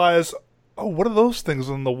and realize, oh, what are those things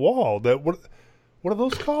on the wall? What are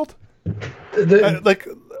those called? Like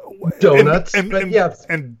Donuts, and but yeah.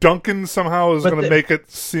 and Dunkin' somehow is But going to the- make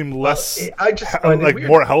it seem less, I just find it like weird.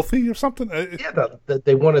 more healthy or something. Yeah, that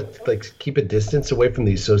they want to like keep a distance away from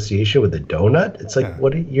the association with a donut. It's like,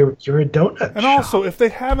 what? You're a donut. And shop. also, if they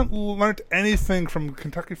haven't learned anything from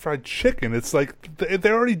Kentucky Fried Chicken, it's like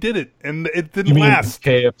they already did it, and it didn't you mean last.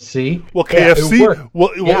 KFC? Well, Yeah, KFC,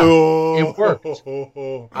 it worked. it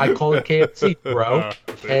worked. I call it KFC, bro.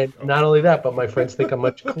 And not only that, but my friends think I'm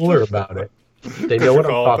much cooler about it. They know what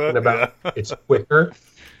I'm Call it talking that, about. yeah. It's quicker,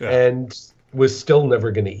 and was still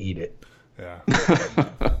never going to eat it. Yeah.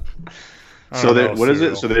 So what is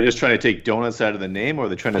it? So they're just trying to take donuts out of the name, or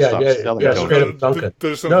they're trying to stop selling donuts? straight up Dunkin'.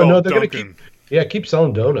 There's No, they're going to Dunkin'. keep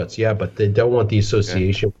selling donuts. Yeah, but they don't want the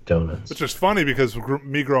association with donuts. Which is funny because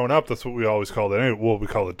me growing up, that's what we always called it. Anyway, well, we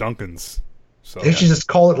call it Dunkin's. So They should just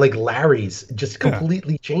call it like Larry's. Just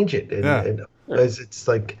completely change it. And, Yeah. and it's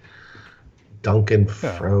like Dunkin'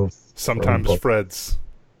 Fro. sometimes Fro- Fred's.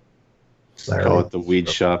 Larry. Call it the weed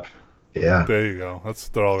shop. Yeah. There you go.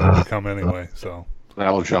 They're all going to become anyway. So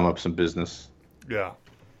That'll drum up some business. yeah.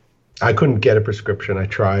 I couldn't get a prescription. I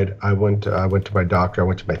tried. I went to my doctor. I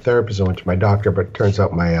went to my therapist. I went to my doctor, but it turns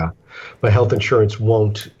out my health insurance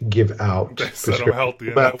won't give out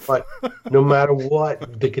prescriptions. No matter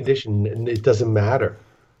what the condition, it doesn't matter.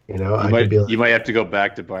 You know, you might have to go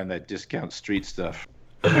back to buying that discount street stuff.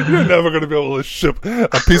 You're never going to be able to ship a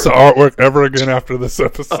piece of artwork ever again after this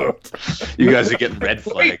episode. You guys are getting red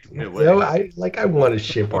flagged. You know, I want to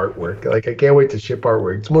ship artwork. Like, I can't wait to ship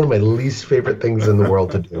artwork. It's one of my least favorite things in the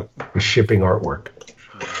world to do, is shipping artwork.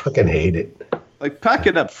 I fucking hate it. Like,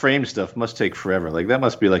 packing up frame stuff must take forever. Like, that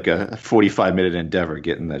must be like a 45-minute endeavor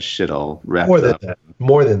getting that shit all wrapped up.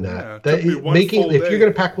 More than that. If you're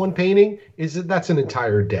going to pack one painting, that's an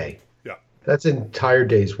entire day. Yeah. That's an entire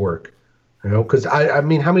day's work. You know, because I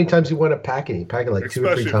mean, how many times do you want to pack it? You pack it like 2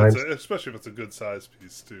 or 3 times. Especially if it's a good size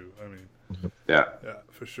piece too. I mean, yeah,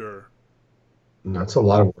 for sure. And that's a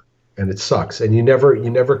lot of work, and it sucks. And you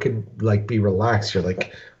never could like be relaxed. You're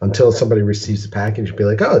like, until somebody receives the package, you'd be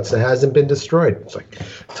like, oh, it hasn't been destroyed. It's like,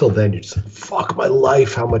 till then, you're just like, fuck my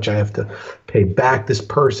life, how much I have to pay back this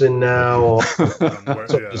person now.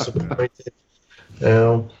 So disappointed. You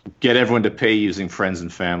know? Get everyone to pay using friends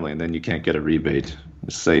and family, and then you can't get a rebate.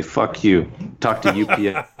 Just say, fuck you. Talk to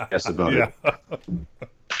UPS about it.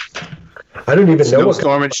 I don't even know.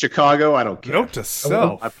 Snowstorm in Chicago, I don't care. Note to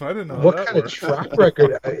self. I didn't know what kind of track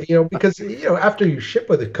record, you know, because, you know, after you ship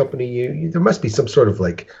with a company, there must be some sort of,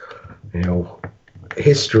 like, you know,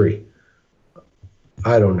 history.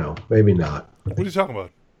 I don't know. Maybe not. What are you talking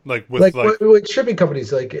about? With shipping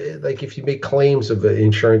companies, like if you make claims of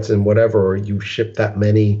insurance and whatever, or you ship that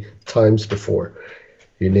many times before,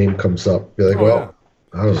 your name comes up. You're like,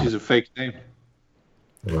 I don't know. She's a fake name.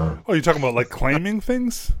 Wow. Oh, you're talking about like claiming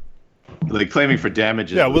things? Like claiming for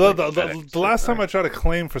damages. Yeah, well, the last time I tried to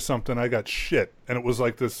claim for something, I got shit, and it was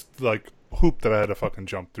like this like hoop that I had to fucking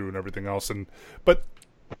jump through and everything else, and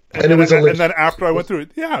then after I went through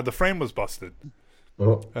it, the frame was busted,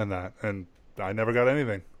 and I never got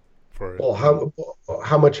anything for it. Well,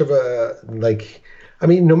 how much of a like? I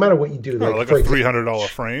mean, no matter what you do, like a $300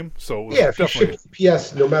 frame. So if you ship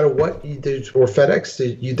UPS, no matter what or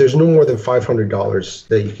FedEx, there's no more than $500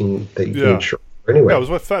 that you can insure. Anyway, it was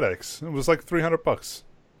with FedEx. It was like $300.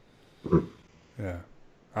 Mm-hmm. Yeah,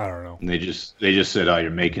 I don't know. And they just said, "Oh, you're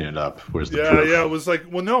making it up." Where's the proof? Yeah, it was like,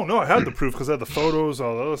 well, no, I had the proof because I had the photos,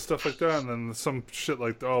 all the other stuff like that, and then some shit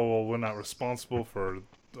like, oh, well, we're not responsible for.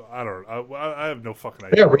 I don't know. I have no fucking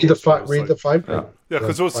idea. Yeah, read the fine print. Yeah,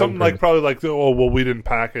 because it was something like probably like, oh, well, we didn't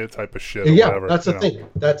pack it type of shit. Or whatever, that's the thing.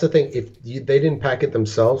 That's the thing. If they didn't pack it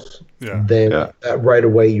themselves, then right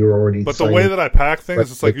away you're already. But the way that I pack things,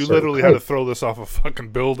 it's like you literally had to throw this off a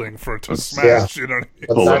fucking building for it to smash. You know what I mean?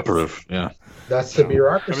 Bulletproof. Yeah. That's the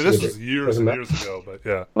bureaucracy. I mean, this was years and years ago, but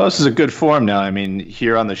yeah. Well, this is a good form now. I mean,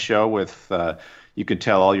 here on the show with you can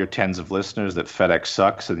tell all your tens of listeners that FedEx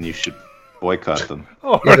sucks, and you should boycott them.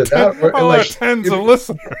 Tens of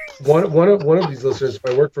listeners. One of these listeners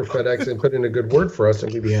might work for FedEx and put in a good word for us,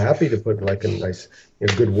 and we'd be happy to put like a nice,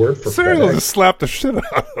 good word for FedEx. Will just slap the shit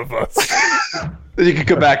out of us. Then you can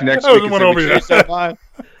come back next week. I'm just said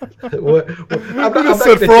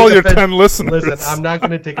for all your 10 listeners. Listen, I'm not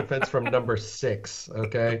going to take offense from number 6.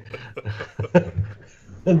 Okay,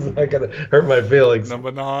 it's not going to hurt my feelings.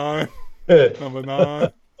 Number 9. Number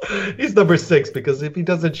 9. He's number 6 because if he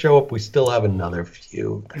doesn't show up, we still have another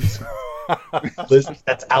few.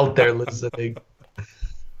 That's out there listening,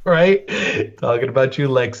 right? Talking about you,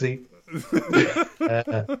 Lexi.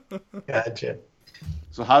 Gotcha.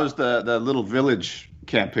 So how's the Little Village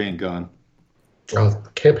campaign going? The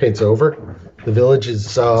campaign's over. The village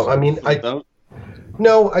is. I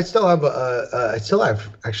still have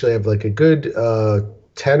like a good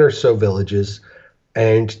 10 or so villages,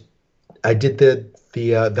 and I did the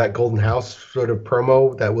that Golden House sort of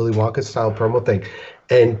promo, that Willy Wonka style promo thing,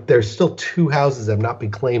 and there's still 2 houses that have not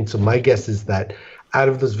been claimed. So my guess is that out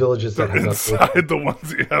of those villages that have inside the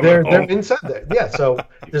ones you have, they're inside there. Yeah, so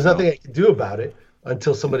there's nothing I can do about it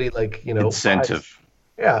until somebody incentive.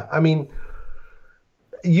 Yeah, I mean,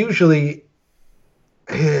 usually,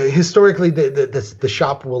 historically, the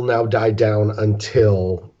shop will now die down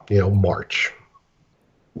until March.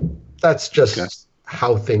 That's just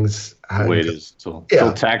how things. Way it is till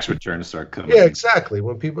tax returns start coming. Yeah, exactly.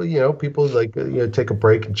 When people, take a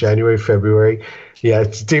break in January, February. Yeah,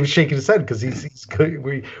 it's David shaking his head because he's good.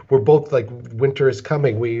 We're both like, winter is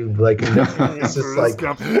coming. We like. It's just like.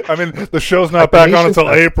 I mean, the show's not back on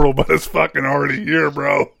until April, but it's fucking already here,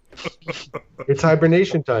 bro. It's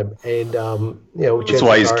hibernation time, and that's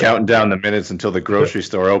why he's counting down the minutes until the grocery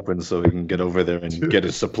store opens, so he can get over there and get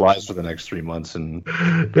his supplies for the next 3 months. And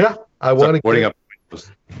I want to boarding up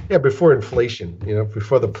before inflation,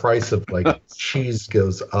 before the price of like cheese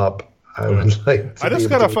goes up. I would like. I just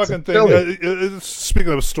got a fucking thing.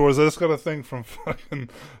 Speaking of stores, I just got a thing from fucking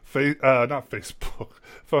not Facebook,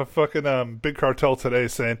 for fucking Big Cartel today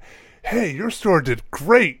saying, "Hey, your store did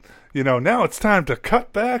great. Now it's time to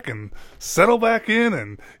cut back and settle back in,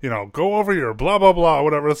 and go over your blah blah blah,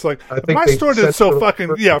 whatever." It's like my store did so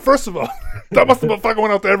fucking First of all, that must have fucking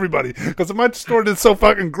went out to everybody, because if my store did so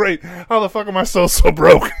fucking great, how the fuck am I so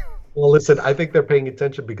broke? Well, listen, I think they're paying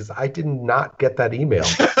attention because I did not get that email.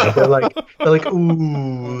 They're like,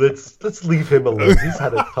 ooh, let's leave him alone. He's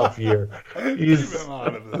had a tough year.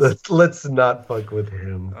 Let's not fuck with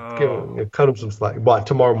him. Cut him some slack. But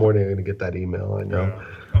tomorrow morning I'm gonna get that email. I know.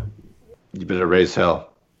 Yeah. You better raise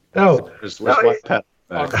hell. No,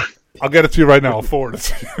 I'll get it to you right now. I'll forward it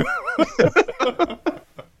to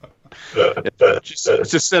you.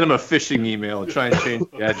 Just send him a phishing email and try and change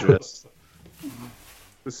the address.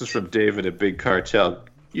 This is from David at Big Cartel.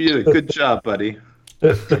 You did a good job, buddy.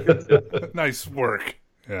 Nice work.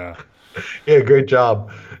 Yeah. Yeah, great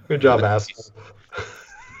job. Good job, asshole.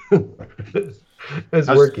 Nice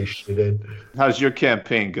work you did. How's your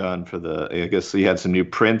campaign gone for I guess you had some new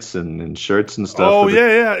prints and shirts and stuff. Oh,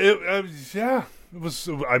 yeah. It was,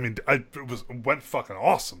 it went fucking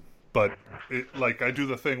awesome. But, I do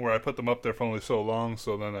the thing where I put them up there for only so long,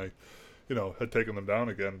 so then I, had taken them down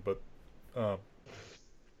again. But,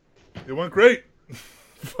 it went great,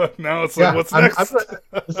 but now it's like, what's next?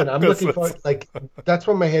 I'm looking for that's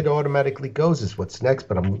where my head automatically goes is what's next.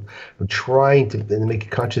 But I'm trying to make a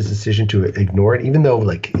conscious decision to ignore it, even though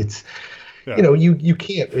it's, you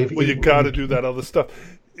can't. You got to do that other stuff.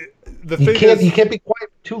 You can't be quiet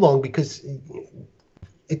for too long because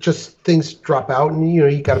it just things drop out and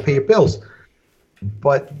you got to pay your bills.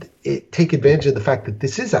 But take advantage of the fact that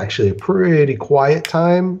this is actually a pretty quiet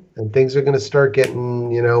time, and things are going to start getting,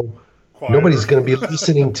 quieter. Nobody's going to be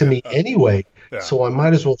listening to me anyway. Yeah. So I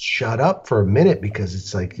might as well shut up for a minute because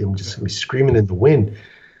it's like I'm just going to be screaming in the wind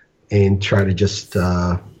and try to just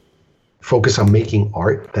focus on making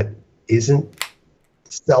art that isn't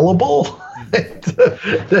sellable.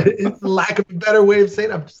 It's lack of a better way of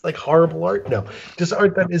saying it. I'm just like horrible art. No, just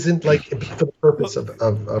art that isn't like for the purpose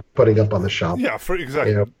of putting up on the shop. Yeah,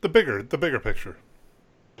 exactly the bigger picture.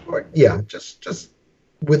 Just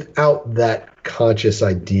without that conscious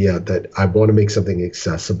idea that I want to make something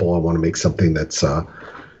accessible. I want to make something that's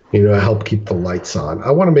help keep the lights on.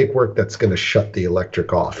 I want to make work that's going to shut the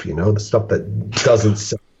electric off. The stuff that doesn't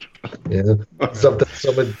sell. Stuff that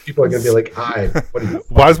some people are going to be like, "Hi, what are you?"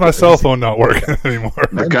 Why is my cell phone not working anymore?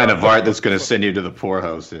 The kind of art that's going to send you to the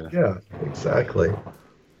poorhouse. Yeah, exactly.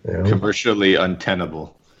 Commercially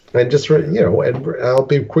untenable. And just and I'll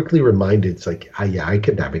be quickly reminded. It's like, I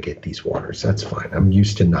can navigate these waters. That's fine. I'm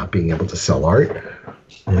used to not being able to sell art.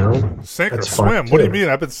 Sink or swim? What do you mean?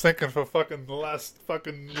 I've been sinking for fucking the last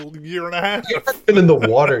fucking year and a half. You've been in the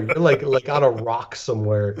water. You're like on a rock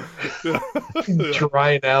somewhere,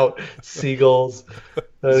 drying out seagulls.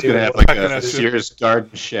 It's gonna have like a Sears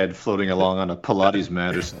garden shed floating along on a Pilates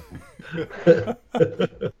mat or something.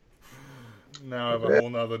 Now I have a whole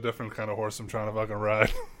nother different kind of horse I'm trying to fucking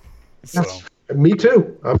ride. So. Me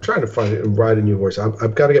too. I'm trying to find it and ride a new horse.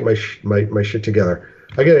 I've got to get my shit together.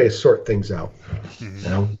 I got to sort things out.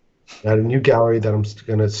 Mm-hmm. I had a new gallery that I'm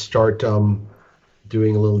going to start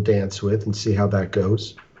doing a little dance with and see how that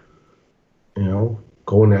goes.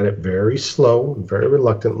 Going at it very slow, very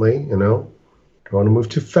reluctantly. Don't want to move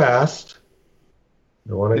too fast.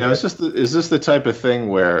 Don't want to. Is this the type of thing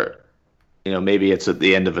where, maybe it's at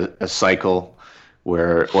the end of a cycle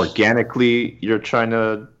where organically you're trying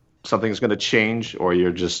to. Something's going to change, or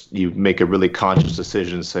you make a really conscious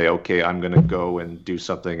decision and say, okay, I'm going to go and do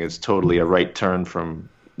something. It's totally a right turn from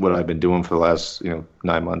what I've been doing for the last 9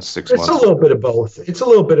 months, 6 months. It's a little bit of both. It's a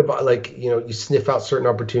little bit about you sniff out certain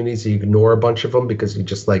opportunities, you ignore a bunch of them because you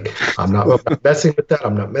just like, I'm not messing with that.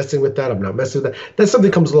 I'm not messing with that. I'm not messing with that. Then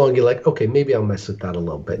something comes along, you're like, okay, maybe I'll mess with that a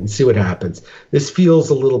little bit and see what happens. This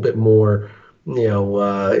feels a little bit more,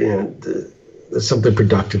 something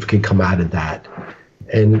productive can come out of that.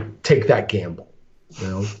 And take that gamble,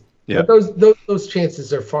 Yeah. But those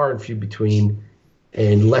chances are far and few between,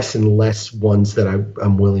 and less ones that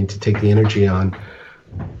I'm willing to take the energy on.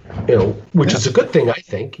 Which is a good thing, I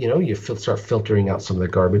think. You start filtering out some of the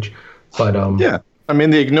garbage, but I mean,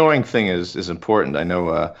 the ignoring thing is important. I know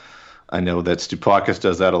that Stupakis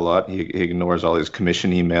does that a lot. He ignores all his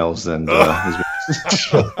commission emails and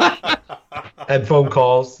and phone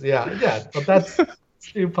calls. Yeah, but that's.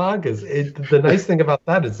 Stupakis. The nice thing about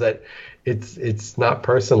that is that it's not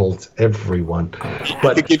personal. It's everyone.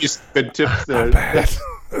 But to give you some good tips there.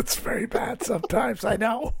 It's very bad sometimes. I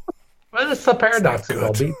know. Well, it's the paradox of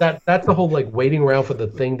Colby. That's the whole like waiting around for the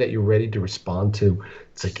thing that you're ready to respond to.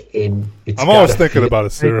 It's like I'm always thinking about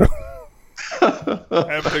it, Sarah.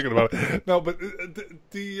 I am thinking about it. No, but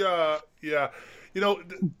yeah,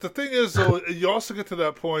 the thing is though, you also get to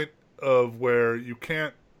that point of where you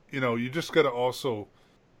can't, you just gotta also.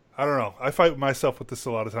 I don't know. I fight myself with this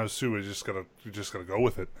a lot of times too. You just gotta go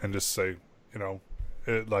with it and just say,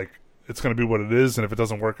 it's gonna be what it is. And if it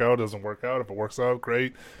doesn't work out, it doesn't work out. If it works out,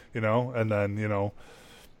 great. And then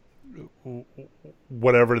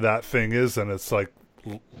whatever that thing is, and it's like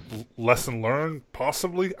lesson learned,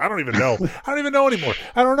 possibly. I don't even know. I don't even know anymore.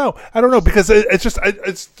 I don't know because it's just I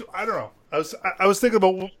don't know. I was thinking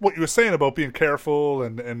about what you were saying about being careful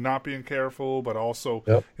and not being careful, but also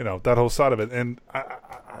that whole side of it. And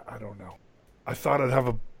I don't know. I thought I'd have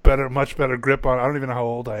a much better grip on. I don't even know how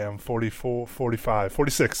old I am. 44, 45,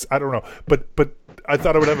 46. I don't know. But I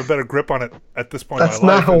thought I would have a better grip on it at this point. That's in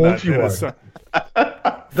my life. That's not how old you are.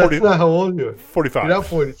 That's not how old you are. 45. You're not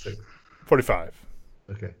 46. 45.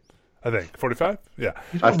 Okay. I think 45. Yeah.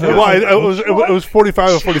 I it was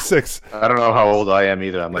 45 or 46. I don't know how old I am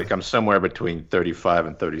either. I'm somewhere between 35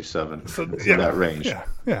 and 37. So in that range.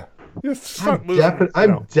 Yeah.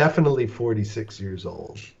 I'm definitely 46 years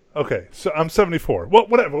old. Okay, so I'm 74. Well,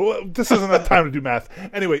 whatever. This isn't a time to do math.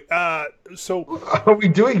 Anyway, so are we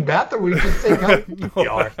doing math, or are we just saying how we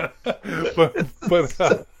are?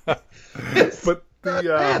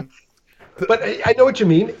 But I know what you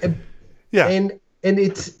mean. And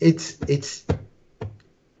it's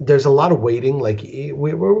there's a lot of waiting. Like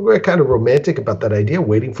we're kind of romantic about that idea,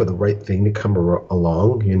 waiting for the right thing to come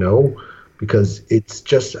along, because it's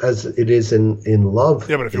just as it is in love.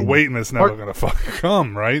 Yeah, but if you're waiting, it's never going to fucking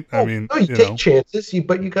come, right? I mean, you take chances,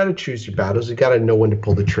 but you got to choose your battles. You got to know when to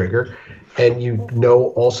pull the trigger, and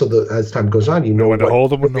also as time goes on, know when to hold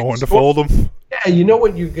them, know when to fold them. Yeah, you know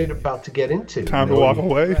what you're about to get into. Time to walk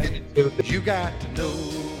away. You got to know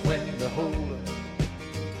when to hold them,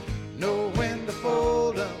 know when to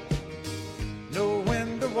fold them, know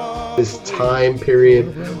when to walk. This time period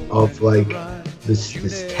of like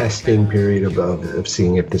this testing period of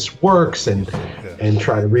seeing if this works and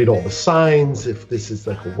trying to read all the signs, if this is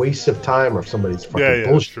like a waste of time or if somebody's fucking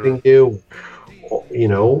bullshitting you,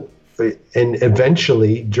 and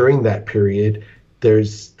eventually during that period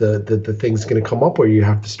there's the thing's going to come up where you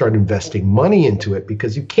have to start investing money into it,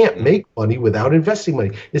 because you can't make money without investing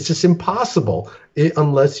money. It's just impossible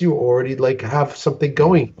unless you already like have something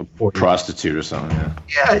going for you. Prostitute or something.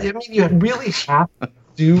 Yeah, I mean, you really have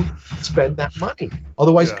to spend that money.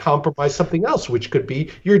 Otherwise, compromise something else, which could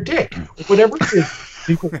be your dick, whatever it is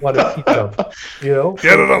people want to keep up.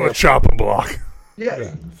 Get it on the chopping block.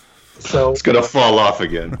 Yeah. So it's gonna fall off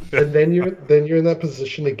again. And then you're in that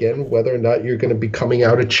position again, whether or not you're going to be coming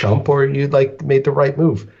out a chump or you like made the right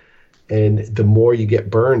move. And the more you get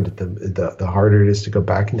burned, the harder it is to go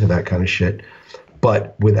back into that kind of shit.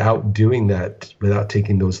 But without doing that, without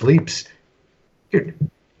taking those leaps, you're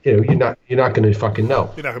not going to fucking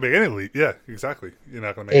know. You're not going to make any leap. Yeah, exactly. You're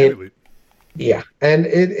not going to make any leap. Yeah, and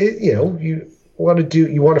you want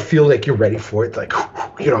to feel like you're ready for it. Like,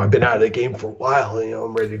 I've been out of the game for a while.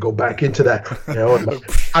 I'm ready to go back into that.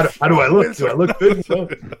 How do I look? Do I look good?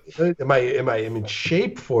 Am I in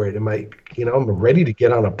shape for it? Am I, I'm ready to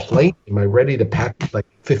get on a plane? Am I ready to pack like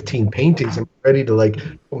 15 paintings? I'm ready to like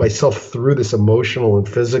put myself through this emotional and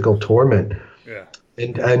physical torment. Yeah.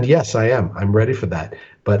 And yes, I am. I'm ready for that.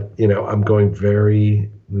 But I'm going very,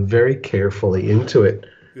 very carefully into it.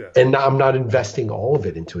 Yeah. And I'm not investing all of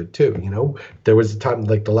it into it too. There was a time,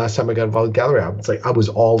 like the last time I got involved with Gallery Album, it's like I was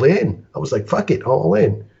all in. I was like, fuck it, all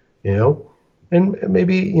in. And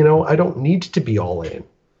maybe I don't need to be all in.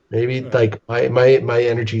 Maybe like my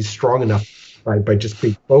energy is strong enough by just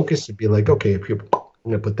being focused to be like, okay, I'm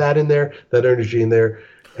gonna put that in there, that energy in there,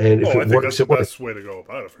 and if it works, that's the best way to go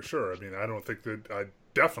about it for sure. I mean, I don't think that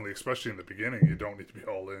definitely, especially in the beginning, you don't need to be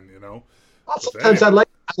all in. Sometimes I like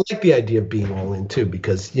the idea of being all in too,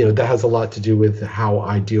 because that has a lot to do with how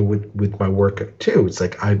I deal with my work too. It's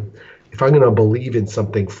like if I'm going to believe in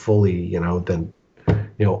something fully, then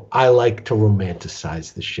I like to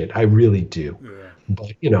romanticize the shit. I really do. Yeah.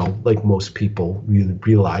 But like most people, you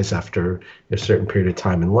realize after a certain period of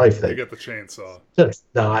time in life that you get the chainsaw. That's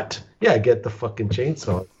not. Yeah, get the fucking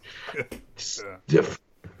chainsaw. Yeah.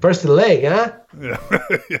 First the leg, huh? Yeah.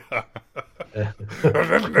 Now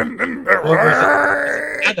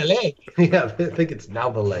the leg. Yeah, I think it's now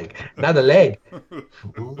the leg. Now the leg.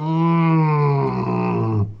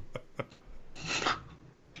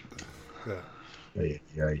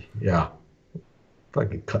 Yeah.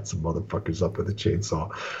 Fucking cut some motherfuckers up with a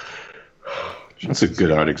chainsaw. That's a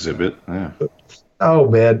good art exhibit. Yeah. Oh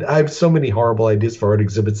man, I have so many horrible ideas for art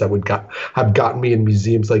exhibits that would have gotten me in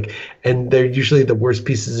museums. Like, and they're usually the worst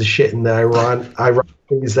pieces of shit. And the ironic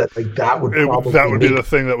things that like that would be the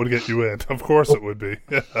thing that would get you in. Of course, it would be.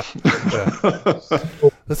 Yeah.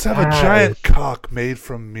 Let's have a giant cock made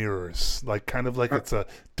from mirrors, like kind of like it's a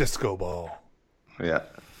disco ball. Yeah.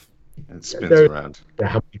 It spins around.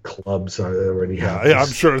 How many clubs already have? Yeah, I'm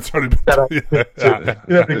sure it's already been.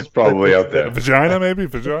 It's probably out there. Vagina, maybe?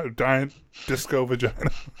 Giant disco vagina.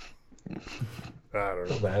 I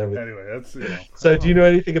don't know. Anyway, that's, So, do you know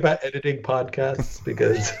anything about editing podcasts?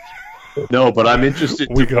 Because no, but I'm interested.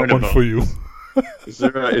 We got one for you. Is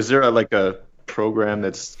there a program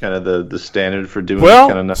that's kind of the standard for doing?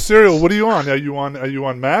 Well, Serial, what are you on? Are you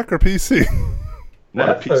on Mac or PC? Not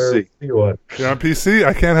a PC. You're on PC?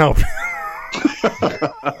 I can't help you.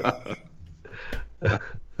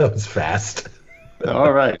 That was fast.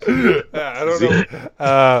 All right. I don't know.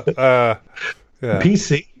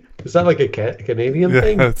 PC? Is that like a Canadian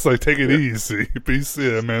thing? It's like take it easy.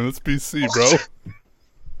 PC, man. It's PC, bro.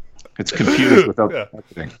 It's computers without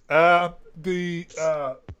marketing.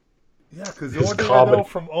 Because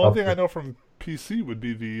the only thing I know from PC would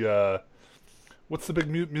be the what's the big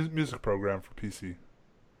music program for PC?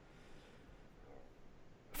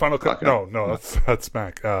 Final Cut? No, that's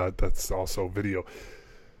Mac. That's also video.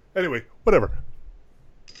 Anyway, whatever.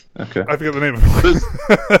 Okay. I forget the name of it.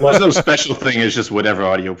 There's no special thing. It's just whatever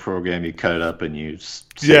audio program you cut it up and you.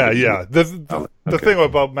 Yeah. The thing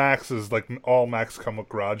about Macs is like all Macs come with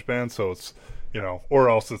GarageBand, so it's or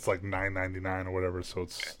else it's like $9.99 or whatever. So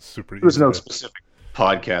it's super easy. There's no specific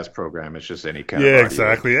podcast program. It's just any kind of audio.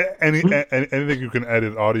 Exactly. Anything you can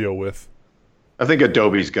edit audio with. I think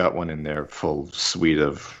Adobe's got one in their full suite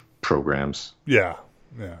of programs. Yeah.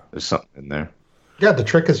 There's something in there. Yeah, the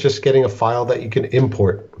trick is just getting a file that you can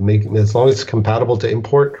import. As long as it's compatible to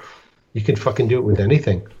import, you can fucking do it with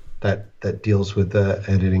anything that deals with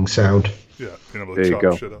editing sound. Yeah, there you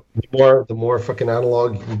go. Shit up. The more fucking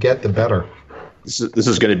analog you get, the better. This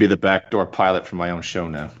is going to be the backdoor pilot for my own show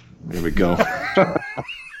now. Here we go.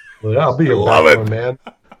 Well, I'll be your backdoor man.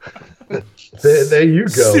 There you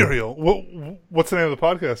go. Serial. What's the name of the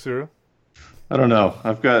podcast, Serial? I don't know.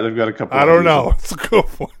 I've got a couple. I don't know. It's a good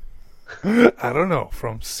one. I don't know.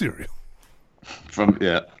 From Serial.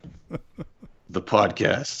 The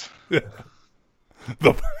podcast. Yeah.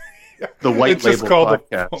 The white it's just label called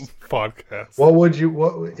podcast. The podcast. What would you?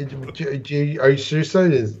 Are you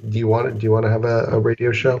serious? Do you want to have a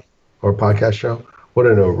radio show or a podcast show? What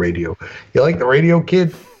do I know? Radio. You like the radio,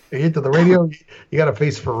 kid? You're into the radio. You got a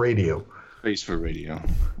face for radio. Face for radio,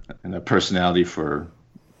 and a personality for,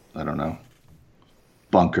 I don't know,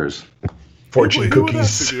 bunkers. Fortune cookies. Would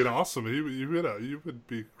actually be awesome. You would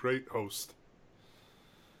be a great host.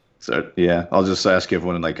 So yeah, I'll just ask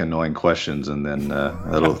everyone like annoying questions, and then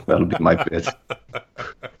that'll be my bit.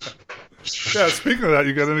 Yeah. Speaking of that,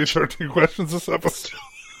 you got any 13 questions this episode?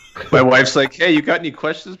 My wife's like, "Hey, you got any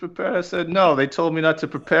questions prepared?" I said, "No, they told me not to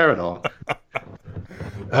prepare at all."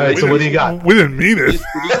 All right, so what do you got? We didn't mean it.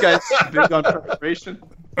 These guys big on preparation.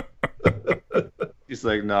 He's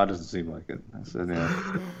like, "No, it doesn't seem like it." I said,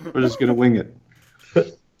 "Yeah, we're just gonna wing it."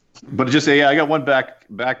 But just say, I got one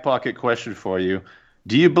back pocket question for you.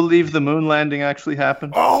 Do you believe the moon landing actually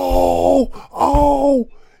happened? Oh,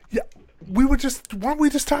 yeah. Weren't we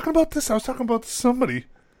just talking about this? I was talking about somebody.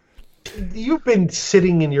 You've been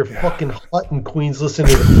sitting in your fucking hut in Queens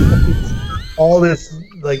listening to all this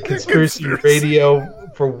like conspiracy radio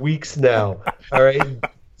for weeks now. All right.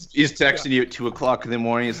 He's texting you at 2:00 in the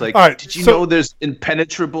morning. He's like, right, "Did you know there's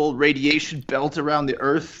impenetrable radiation belt around the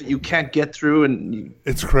Earth that you can't get through?" And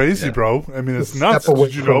it's crazy, bro. I mean, it's nuts.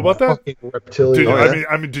 Did you know about that? Did you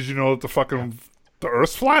know that the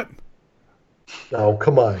Earth's flat? No,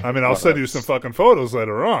 come on. I mean, I'll send you some fucking photos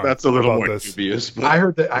later on. That's a little more dubious. But... I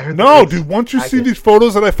heard that. No, dude. Once you see these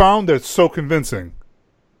photos that I found, they're so convincing.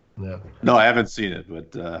 Yeah. No, I haven't seen it,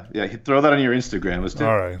 but throw that on your Instagram.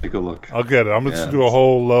 All right. Take a look. I'll get it. I'm going to do a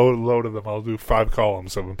whole load of them. I'll do 5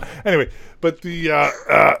 columns of them. Anyway, but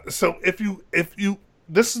so if you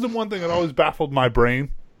this is the one thing that always baffled my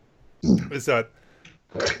brain is that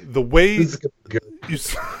the way you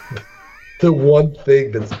the one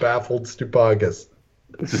thing that's baffled Stupagus.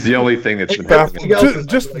 This is the only thing that's been baffled.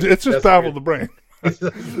 It's just baffled the brain.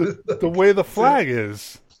 The way the flag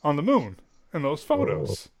is on the moon in those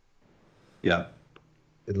photos. Yeah.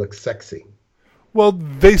 It looks sexy. Well,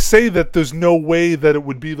 they say that there's no way that it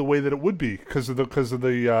would be the way that it would be because of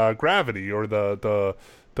the gravity or the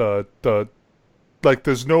like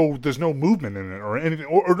there's no movement in it or anything,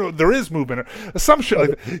 or no, there is movement, or some shit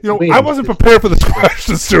like that. I wasn't prepared for this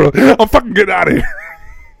question, Cyril. I'm fucking getting out of here.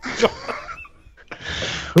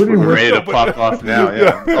 We're ready to pop off now.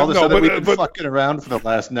 Yeah. All of a sudden, we've been fucking around for the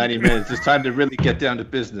last 90 minutes. It's time to really get down to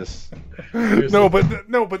business. No, but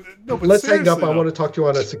let's hang up. I want to talk to you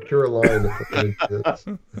on a secure line.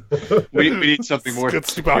 we need something more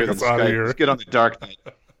secure than Skype. Here. Let's get on the dark night.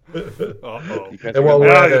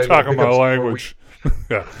 Now you're talking my language.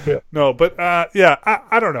 Yeah. No, but I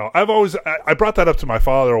don't know. I brought that up to my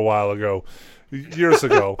father a while ago, years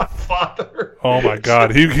ago. Father. Oh my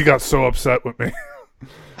God, he got so upset with me.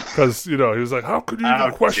 Because, he was like, how could you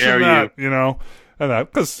even question that, and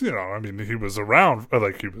that, because, he was around,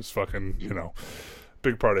 like, he was fucking,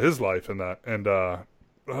 big part of his life and that, and, I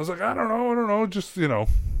was like, I don't know, just, you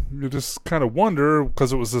just kind of wonder,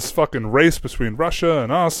 because it was this fucking race between Russia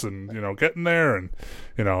and us, and, getting there, and,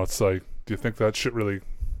 it's like, do you think that shit really,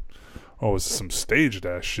 it's some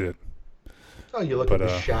staged-ass shit? Oh, you look at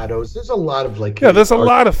the shadows, there's a lot of, like... Yeah, there's a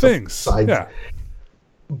lot of things, yeah.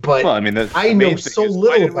 But I know so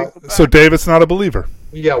little about. So David's not a believer.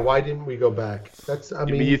 Yeah, why didn't we go back?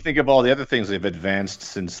 You think of all the other things they've advanced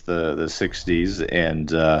since the 60s, and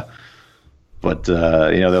they're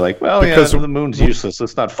like, well, because the moon's useless.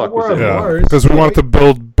 Let's not fuck with it. Yeah, because we wanted to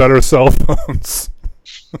build better cell phones.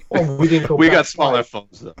 Well, we didn't go. We got smaller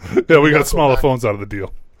phones though. Yeah, we got smaller phones out of the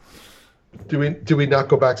deal. Do we not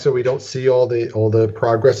go back so we don't see all the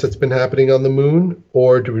progress that's been happening on the moon,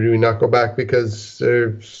 or do we not go back because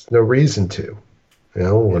there's no reason to? We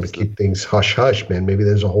want to keep things hush hush, man. Maybe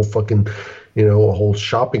there's a whole fucking, a whole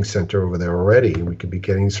shopping center over there already, and we could be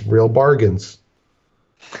getting some real bargains.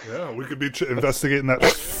 Yeah, we could be investigating that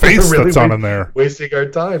face really that's on in there. Wasting our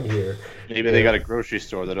time here. Maybe they got a grocery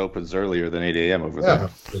store that opens earlier than 8 a.m. over there.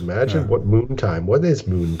 Imagine what moon time. What is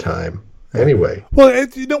moon time? Anyway, well,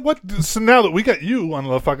 you know what? So now that we got you on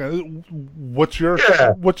the fucking, let's swing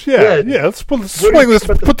this.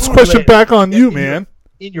 Put this question back on you, man.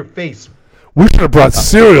 In your face. We should have brought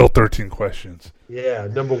Serial 13 questions. Yeah,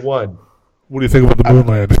 number one. What do you think about the moon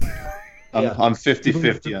landing? I'm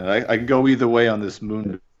 50-50. I can go either way on this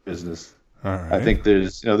moon business. All right. I think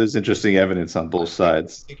there's interesting evidence on both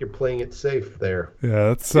sides. I think you're playing it safe there. Yeah,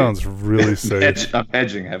 that sounds really safe. I'm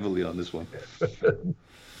hedging heavily on this one.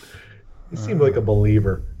 You seem like a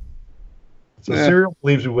believer. So Serial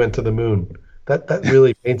believes we went to the moon. That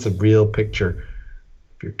really paints a real picture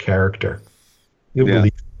of your character. You'll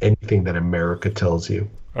believe anything that America tells you.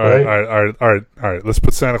 All right. Let's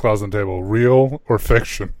put Santa Claus on the table. Real or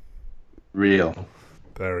fiction? Real.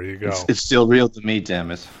 There you go. It's still real to me,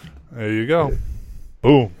 damn it. There you go.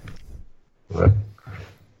 Boom.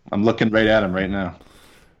 I'm looking right at him right now.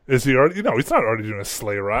 Is he already? No, he's not already doing a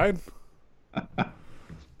sleigh ride.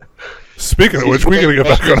 Speaking of which, we're going to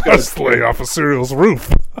get back on our sleigh off of Serial's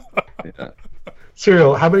roof.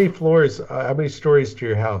 Serial, how many stories to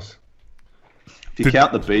your house? If you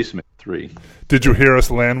count the basement, 3. Did you hear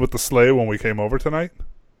us land with the sleigh when we came over tonight?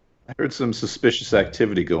 I heard some suspicious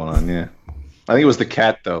activity going on, yeah. I think it was the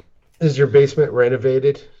cat, though. Is your basement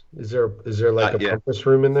renovated? Is there like a purpose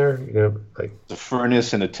room in there? Like a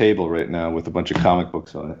furnace and a table right now with a bunch of comic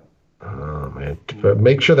books on it. Oh man! But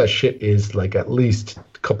make sure that shit is like at least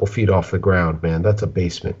a couple feet off the ground, man. That's a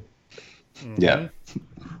basement. Yeah.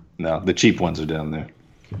 No, the cheap ones are down there.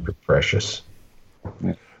 Keep it precious.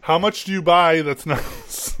 Yeah. How much do you buy that's not?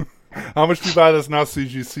 How much do you buy that's not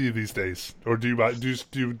CGC these days? Or do you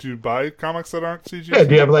buy comics that aren't CGC? Yeah.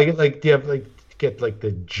 Do you have get like the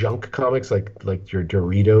junk comics, like your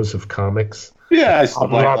Doritos of comics? Yeah, I still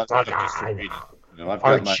buy lots of stuff to read. I've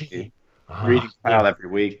got my reading pile every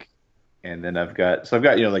week. And then I've got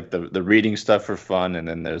like the reading stuff for fun, and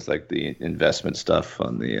then there's like the investment stuff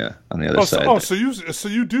on the other side. So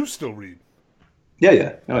you do still read?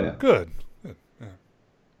 Yeah. Oh yeah. Good. Yeah.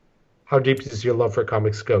 How deep does your love for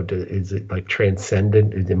comics go? Is it like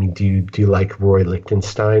transcendent? I mean, do you like Roy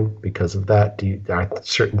Lichtenstein because of that? Are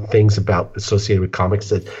certain things associated with comics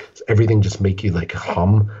that everything just make you like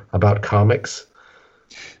hum about comics?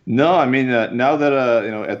 No, I mean, now that,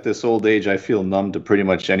 at this old age, I feel numb to pretty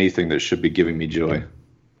much anything that should be giving me joy.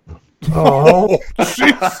 Oh,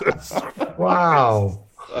 Jesus. Wow.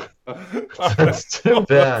 That's too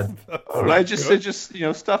bad. It just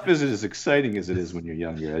stuff isn't as exciting as it is when you're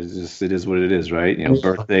younger. It is what it is, right?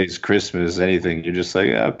 Birthdays, Christmas, anything. You're just like,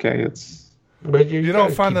 okay, it's... But you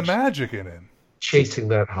don't find the magic in it. Chasing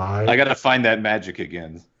that high. I got to find that magic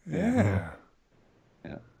again. Yeah.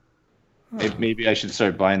 Maybe I should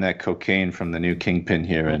start buying that cocaine from the new Kingpin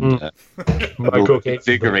here and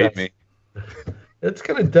invigorate me. It's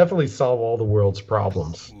going to definitely solve all the world's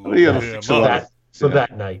problems. Fix a So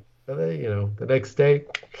that night, the next day,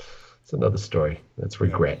 it's another story. That's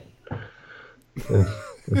regret.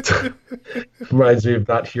 It reminds me of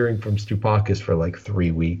not hearing from Stupakis for like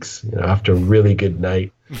 3 weeks, after a really good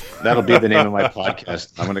night. That'll be the name of my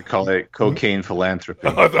podcast. I'm going to call it Cocaine Philanthropy.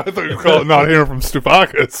 I thought you called it Not Hearing from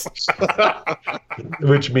Stupakis.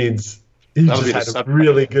 Which means he just had a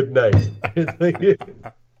really good night.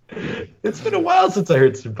 It's been a while since I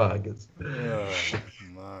heard Stupakis.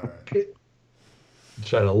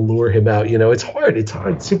 Trying to lure him out, it's hard.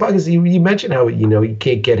 Stupakis, you mentioned how you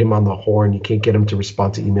can't get him on the horn, you can't get him to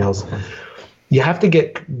respond to emails. You have to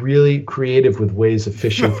get really creative with ways of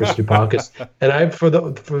fishing for Stupakis. And I've for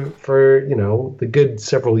the good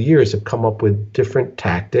several years have come up with different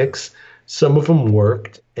tactics. Some of them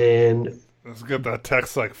worked, and let's get that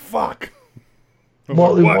text like fuck.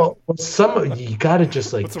 Well, some you got to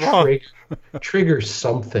just like trigger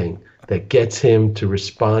something that gets him to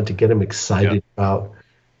respond, to get him excited about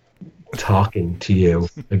talking to you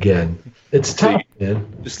again. It's tough,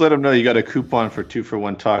 man. Just let him know you got a coupon for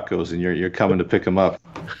 2-for-1 tacos, and you're coming to pick him up.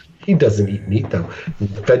 He doesn't eat meat though.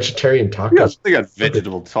 Vegetarian tacos. Yeah, they got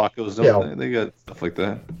vegetable tacos, don't they? They got stuff like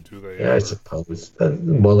that. Do they? Yeah, I suppose.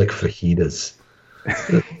 More like fajitas. I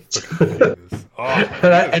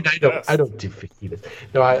don't do fajitas.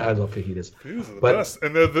 No, I love fajitas. Fajitas are the best,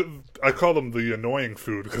 and I call them the annoying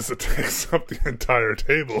food because it takes up the entire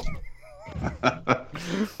table.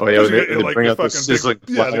 Oh yeah, they bring out the sizzling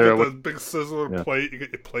platter. The big sizzler plate. You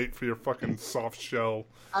get your plate for your fucking soft shell.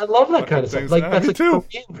 I love that kind of stuff. Like that's too.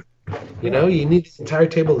 You need this entire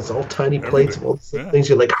table. It's all tiny plates of all these things.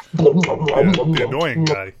 You're like the annoying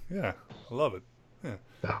guy. Yeah, I love it.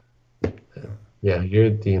 Yeah, you're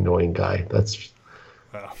the annoying guy. That's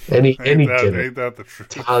any dinner. Ain't that the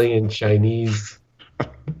truth? Italian, Chinese.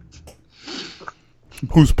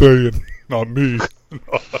 Who's paying? Not me.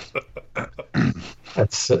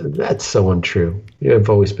 That's so untrue. You have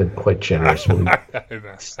always been quite generous.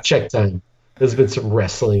 Check time. There's been some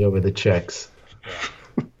wrestling over the checks.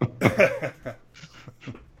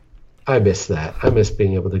 I miss that. I miss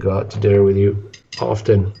being able to go out to dinner with you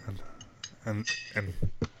often. And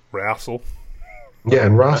wrestle. Yeah,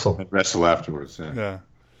 and wrestle. And wrestle afterwards. Yeah.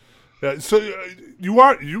 So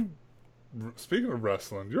you. Speaking of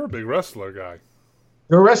wrestling, you're a big wrestler guy.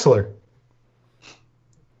 You're a wrestler.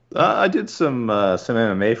 I did some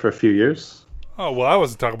MMA for a few years. Oh well, I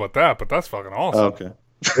wasn't talking about that, but that's fucking awesome. Oh, okay.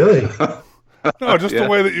 Really? No, just the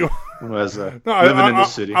way that you was living in the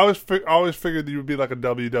city. I always figured you would be like a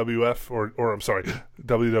WWF or I'm sorry,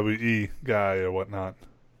 WWE guy or whatnot.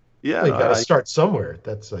 Yeah, you got to start somewhere.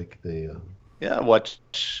 That's like the. Yeah, watch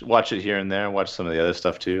it here and there. Watch some of the other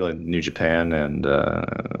stuff too, like New Japan, and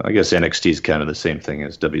I guess NXT is kind of the same thing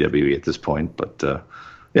as WWE at this point. But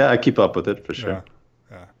I keep up with it for sure.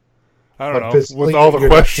 Yeah. I don't know. With all the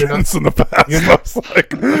questions in the past, I was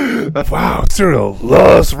like, "Wow, Cyril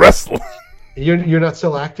loves wrestling." You're not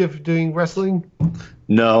still active doing wrestling?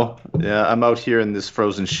 No. Yeah, I'm out here in this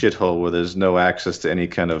frozen shithole where there's no access to any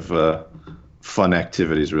kind of fun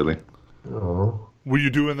activities, really. Oh. Were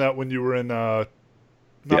you doing that when you were in?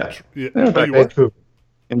 Vancouver.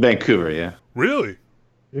 In Vancouver, yeah. Really?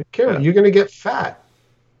 You're going to get fat.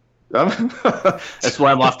 That's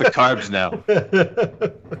why I'm off the carbs now.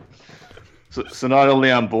 So not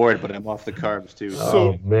only on board, but I'm off the carbs too.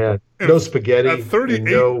 Oh man, no spaghetti. At 38,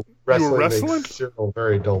 no wrestling. You were wrestling? Cyril a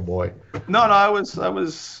very dull boy. No, I was trying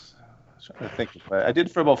to think. I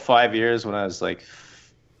did for about 5 years when I was like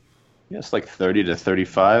 30 to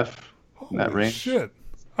 35. In that range. Shit.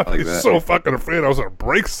 I was so fucking afraid I was going to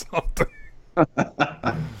break something.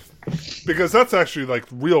 Because that's actually like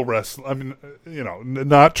real wrestling. I mean,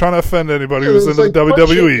 not trying to offend anybody who's into the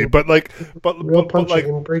WWE, but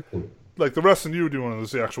and breaking. Like the wrestling you were doing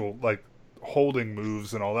was the actual like holding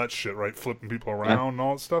moves and all that shit, right? Flipping people around and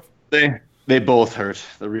all that stuff. They both hurt.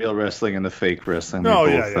 The real wrestling and the fake wrestling.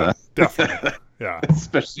 No, definitely. Yeah.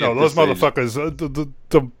 Especially those motherfuckers,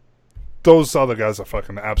 those other guys are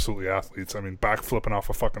fucking absolutely athletes. I mean, backflipping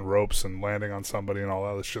off of fucking ropes and landing on somebody and all that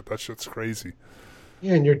other shit. That shit's crazy.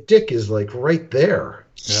 Yeah, and your dick is like right there.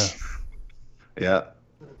 Yeah. Yeah.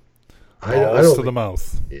 I don't to the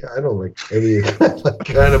mouth. Yeah, I don't like any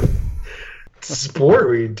kind of sport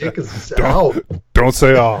where your dick is out. Don't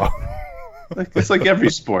say It's like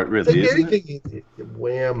every sport, really. Like anything,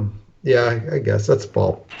 wham. Yeah, I guess that's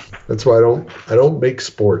ball. That's why I don't make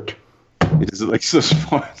sport. He doesn't like so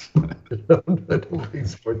sport. I don't make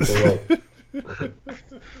sports at all.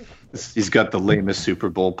 He's got the lamest Super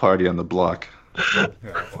Bowl party on the block. Yeah,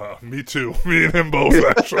 well, me too. Me and him both,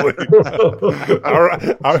 actually.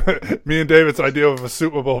 Me and David's idea of a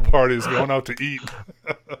Super Bowl party is going out to eat.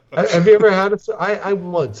 Have you ever had I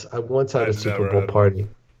once had a Super Bowl party.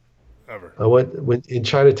 Ever. I went in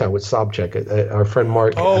Chinatown with Sobchak. Our friend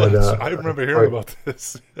Mark. Oh, I remember hearing about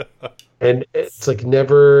this. And it's like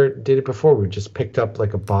never did it before. We just picked up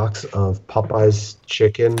like a box of Popeye's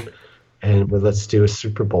chicken, and let's do a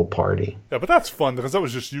Super Bowl party. Yeah, but that's fun because that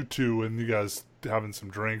was just you two and you guys having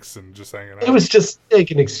some drinks and just hanging out. It was just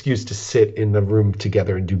like an excuse to sit in the room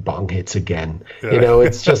together and do bong hits again. Yeah. You know,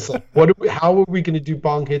 it's just like, how are we going to do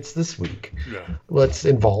bong hits this week? Yeah. Let's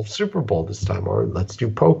involve Super Bowl this time, or let's do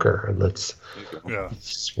poker, and let's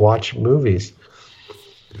watch movies.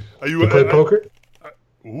 You play poker?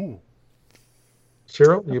 Ooh.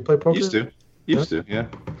 Cyril, you play poker? Used to, yeah.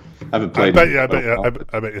 I haven't played.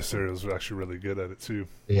 I bet you Cyril's actually really good at it too.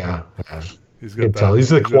 Yeah. He's got that.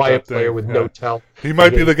 He's a quiet player with no tell. He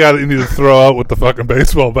might be the guy that you need to throw out with the fucking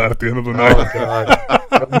baseball bat at the end of the night. Oh, God.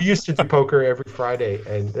 We used to do poker every Friday,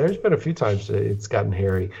 and there's been a few times it's gotten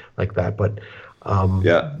hairy like that, but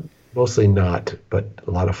mostly not, but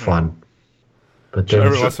a lot of fun. But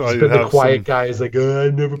there's been the quiet guy is like,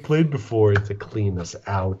 I've never played before. It's to clean us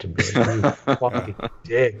out and be like, you fucking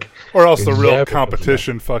dick. Or else the real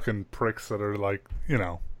competition fucking pricks that are like, you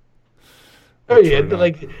know. Oh yeah,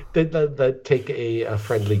 like that take a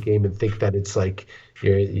friendly game and think that it's like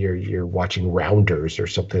you're watching Rounders or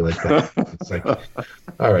something like that. It's like,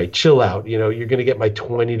 all right, chill out. You know, you're gonna get my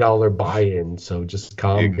 $20 buy-in, so just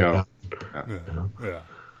calm down. Yeah.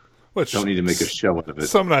 Which don't need to make a show out of it.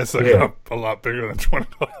 Some nights are a lot bigger than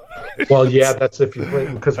 $20. Well, yeah, that's if you play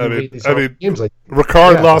because we made these games like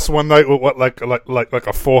Ricard lost one night with what like a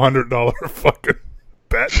 $400 fucking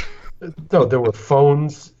bet. No, there were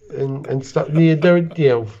phones and stuff. There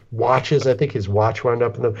were watches. I think his watch wound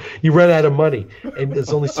up in the. You run out of money, and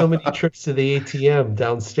there's only so many trips to the ATM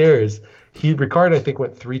downstairs. Ricard, I think,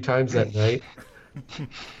 went 3 times that night.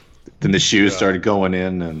 Then the shoes started going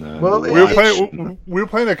in, and we were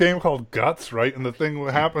playing a game called Guts, right? And the thing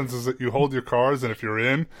that happens is that you hold your cards, and if you're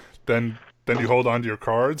in, then you hold on to your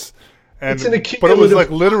cards. And but it was like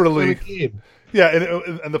literally,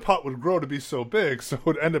 and the pot would grow to be so big, so it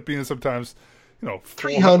would end up being sometimes,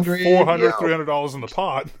 $300 in the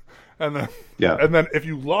pot, and then if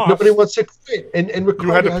you lost, nobody wants to quit, and Ricard,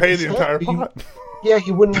 you had to pay the entire pot. Yeah,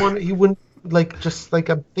 he wouldn't. I'm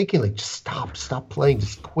thinking, just stop playing,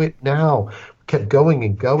 just quit now. Kept going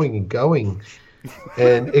and going and going,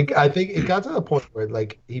 and I think it got to the point where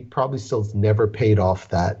he probably still never paid off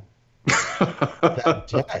that debt.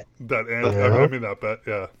 I mean that bet,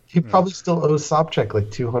 yeah. He probably still owes Sobchak like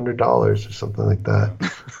 $200 or something like that.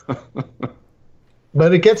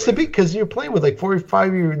 But it gets to be because you're playing with 4 or 5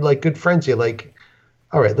 of your good friends. You're like,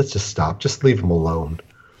 all right, let's just stop, just leave him alone.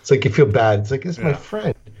 It's like you feel bad. It's like, this is my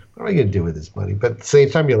friend. What am I going to do with this money? But at the same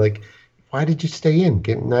time, you're like, why did you stay in?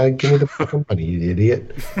 Give me the fucking money, you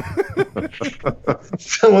idiot.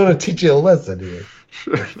 I want to teach you a lesson here.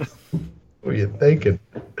 What are you thinking?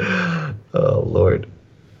 Oh, Lord.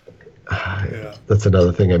 Yeah. That's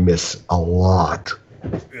another thing I miss a lot.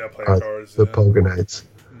 Yeah, playing cards. The poker nights.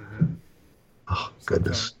 Mm-hmm. Oh,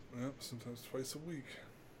 goodness. Sometimes twice a week.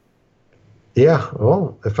 Yeah,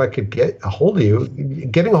 well, if I could get a hold of you,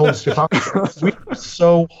 getting a hold of Stefan was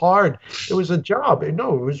so hard. It was a job.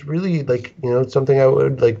 No, it was really something I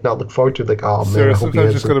would not look forward to. Like, oh man, Sarah, sometimes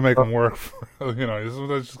you just got to make them work.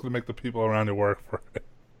 Sometimes just got to make the people around you work for it.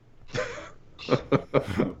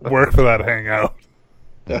 Work for that hangout.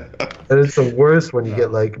 And it's the worst when you get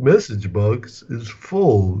message box is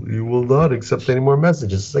full. You will not accept any more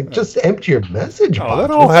messages. It's like, just empty your message box.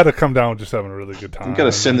 That all had to come down with just having a really good time. You got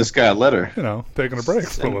to send this guy a letter. Taking a break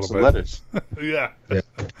for a little bit. Letters. Yeah.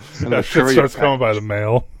 That shit starts coming by the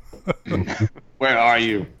mail. Where are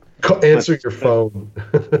you? Answer your phone.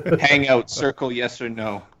 Hangout, circle yes or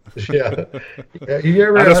no. Yeah. I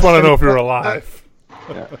just want to know if you're alive.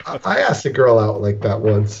 I asked a girl out like that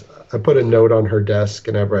once. I put a note on her desk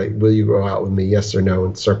and I write, will you go out with me, yes or no,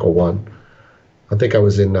 and circle 1. I think I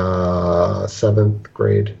was in 7th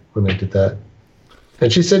grade when I did that.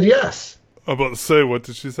 And she said yes. I'm about to say, what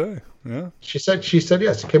did she say? Yeah. She said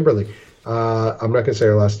yes, Kimberly. I'm not going to say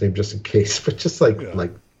her last name just in case, but just like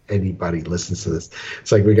anybody listens to this.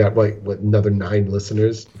 It's like we got another 9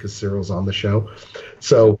 listeners because Cyril's on the show.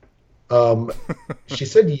 So she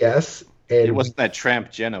said yes. And it wasn't that tramp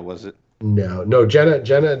Jenna, was it? No, Jenna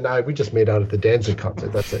and I, we just made out at the dancing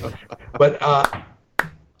concert. That's it. But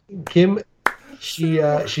Kim, she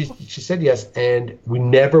said yes, and we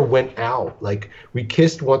never went out. We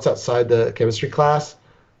kissed once outside the chemistry class,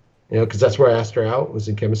 because that's where I asked her out, was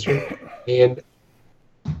in chemistry, and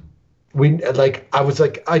we I was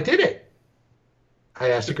like, I did it. I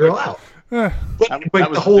asked a girl out. Eh. But that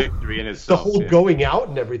was the whole victory in itself, the whole going out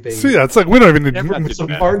and everything. See, yeah, it's like we don't even need,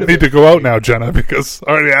 need to go out now, Jenna, because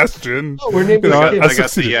I already asked you. And, we're naming I got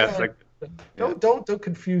the yes. Don't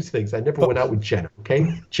confuse things. I never went out with Jenna.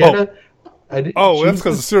 Okay, Jenna. That's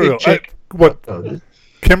because of cereal. What?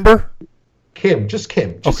 Kimber? Kim, just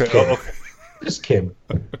Kim. Just Kim. Okay. Just Kim.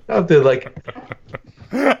 Out there, like.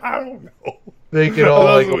 I don't know. They can all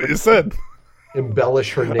like what you said.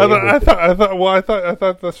 Embellish her name. I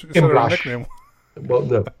thought that's what you said her nickname. Well,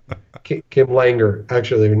 no, Kim Langer.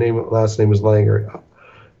 Actually, her last name was Langer.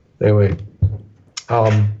 Anyway,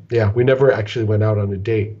 yeah, we never actually went out on a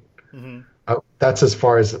date. Mm-hmm. That's as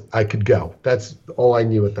far as I could go. That's all I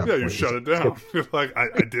knew at that point. Yeah, you shut it down. You're like, I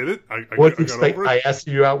did it. I got over it. I asked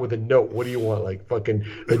you out with a note. What do you want? Like fucking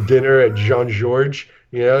a dinner at Jean Georges?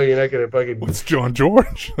 You know, you're not gonna fucking. What's Jean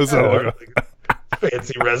Georges? Is that like a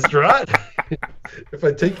fancy restaurant? If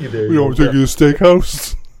I take you there, we don't take you to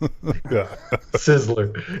steakhouse. Yeah,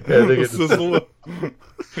 Sizzler. Sizzler.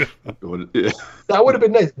 That would have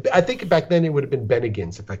been nice. I think back then it would have been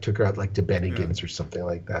Bennigan's if I took her out like to Bennigan's or something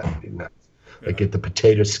like that. It'd be nice. Like get the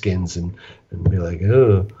potato skins and be like,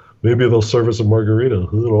 oh, maybe they'll serve us a margarita.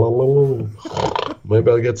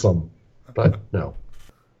 Maybe I'll get some. But no.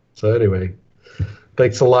 So anyway,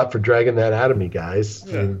 thanks a lot for dragging that out of me, guys,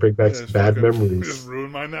 and bring back some bad memories. Just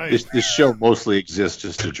ruined my night. This show mostly exists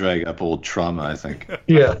just to drag up old trauma, I think.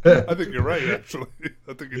 Yeah. I think you're right, actually.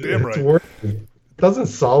 I think you're damn right. It doesn't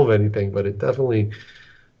solve anything, but it definitely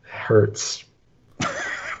hurts.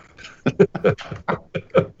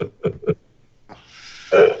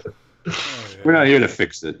 We're not here to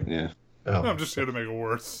fix it. Yeah. Oh. No, I'm just here to make it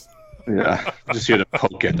worse. Yeah. I'm just here to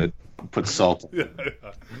poke at it, put salt. Yeah.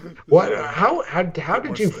 What? How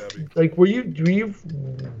did you like? Were you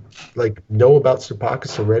like know about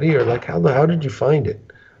Soupakis already, or like how did you find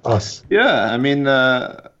it? Us. Yeah, I mean,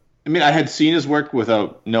 I had seen his work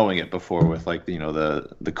without knowing it before, with like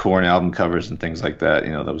the Korn album covers and things like that.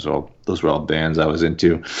 You know, those were all bands I was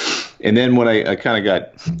into. And then when I kind of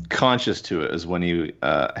got conscious to it is when he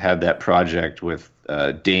had that project with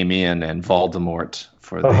Damien and Voldemort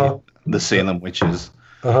for the Salem Witches.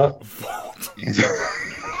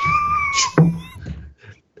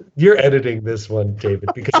 You're editing this one, David,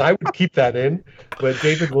 because I would keep that in, but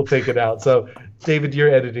David will take it out. So, David,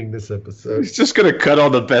 you're editing this episode. He's just going to cut all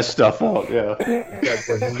the best stuff out, yeah. I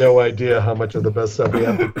have no idea how much of the best stuff we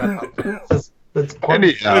have to cut out. That's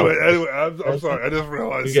anyway, I'm sorry. I just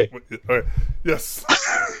realized. Okay. All right. Yes.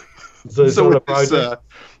 So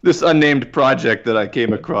this unnamed project that I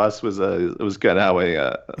came across was kind of how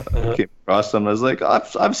I came across him. I was like,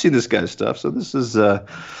 I've seen this guy's stuff, so this is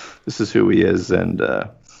who he is, and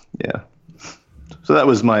yeah. So that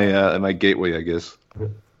was my gateway, I guess.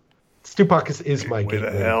 Soupakis is my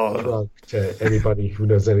gateway drug to anybody who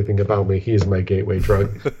knows anything about me. He is my gateway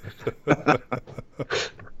drug. I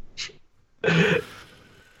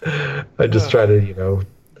just try to,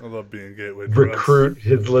 I love being gateway recruit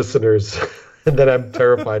his listeners, and then I'm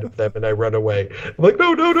terrified of them, and I run away. I'm like,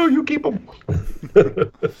 no, you keep them.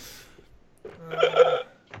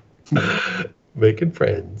 Making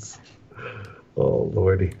friends. Oh,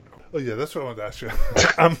 Lordy. Oh, yeah, that's what I wanted to ask you.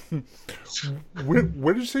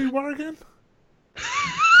 Where did you say you are again?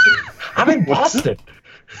 I'm in Boston.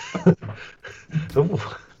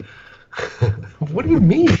 What do you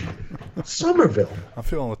mean? Somerville. I'm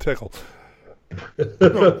feeling a tickle.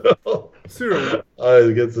 No, seriously.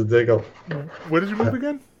 I get the tickle. Where did you move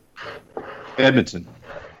again? Edmonton.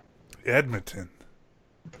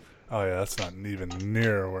 Oh, yeah, that's not even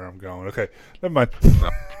near where I'm going. Okay, never mind.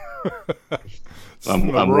 I'm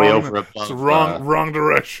way over above. It's the wrong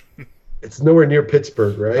direction. It's nowhere near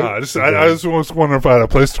Pittsburgh, right? I just was wondering if I had a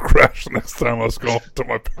place to crash the next time I was going to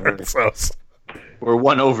my parents' house. We're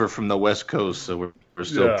one over from the West Coast, so we're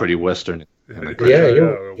still pretty western.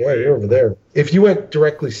 You're over there. If you went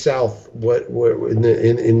directly south, what in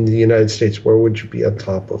the United States, where would you be on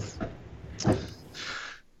top of?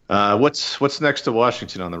 What's next to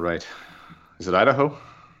Washington on the right? Is it Idaho?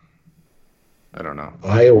 I don't know.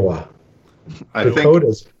 Iowa.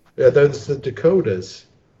 Dakotas. There's the Dakotas.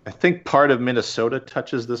 I think part of Minnesota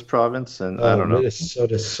touches this province, and I don't know.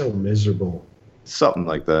 Minnesota's so miserable. Something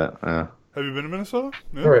like that. Yeah. Have you been to Minnesota?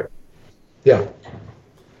 Yeah. All right. Yeah.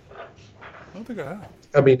 I don't think I have.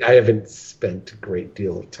 I mean, I haven't spent a great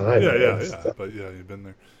deal of time. Yeah. But yeah, you've been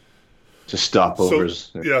there. Just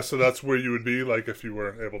stopovers. So that's where you would be, like, if you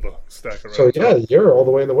were able to stack around. So yeah, you're all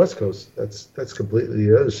the way on the West Coast. That's completely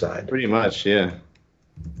the other side. Pretty much, yeah.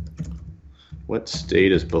 What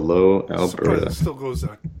state is below Alberta? It still goes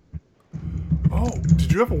that. Oh,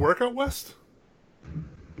 did you ever work out west?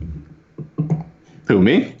 Who,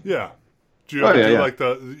 me? Yeah. Do you ever yeah, do yeah. like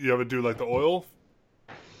you ever do like the oil?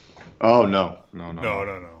 Oh, no. No.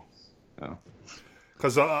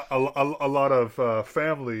 Because a lot of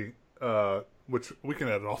family, which we can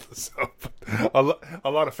edit all this up. A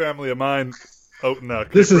lot of family of mine out in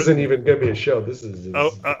This isn't even going to be a show. This is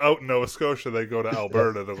out in Nova Scotia. They go to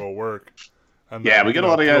Alberta to go work. And Yeah, then, we get a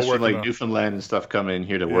lot of guys from like on- Newfoundland and stuff coming in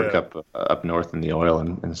here to work up north in the oil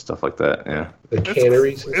and stuff like that. Yeah. the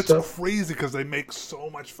canneries and It's stuff. crazy because they make so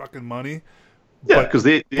much fucking money. Yeah, because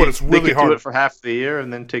but it's really they could hard. do it for half the year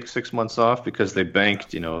and then take 6 months off because they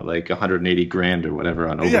banked, like 180 grand or whatever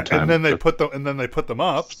on overtime. Yeah, and then they put them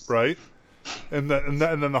up, right? And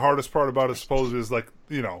then the hardest part about it supposedly is like,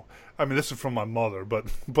 I mean, this is from my mother, but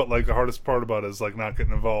like the hardest part about it is like not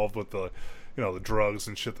getting involved with the the drugs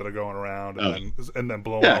and shit that are going around, and then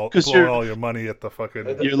blowing all your money at the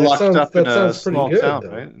fucking. You're locked up in a sounds pretty small good, town,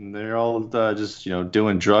 though. right? And they're all just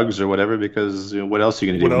doing drugs or whatever because what else are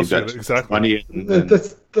you going to do? What else You've are got you- exactly. money. And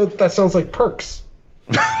That sounds like perks.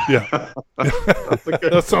 Yeah,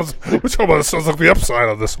 that sounds. Which one sounds like the upside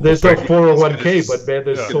of this? There's no 401k, but man,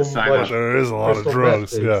 there's so sign much. up. There is a lot of crystal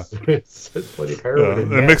drugs. meth. Yeah, It's plenty of heroin. yeah.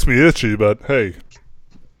 in It that. makes me itchy, but hey,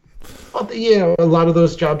 Well, a lot of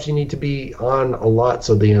those jobs you need to be on a lot,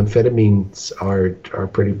 so the amphetamines are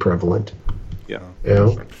pretty prevalent. yeah.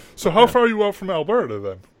 so how far are you out from Alberta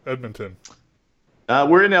then, Edmonton?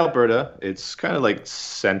 We're in Alberta. It's kind of like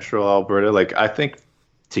central Alberta. Like I think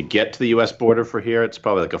to get to the U.S. border for here, it's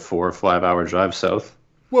probably like a 4 or 5 hour drive south.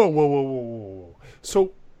 Whoa.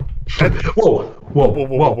 So,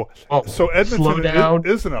 Whoa. so Edmonton Slow down.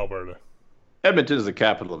 is in Alberta. Edmonton is the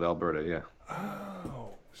capital of Alberta. Yeah.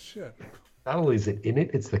 Oh shit! Not only is it in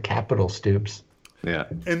it, it's the capital, Stoops. Yeah.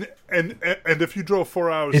 And if you drove 4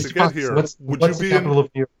 hours to get Fox. here, What's would the you be capital in?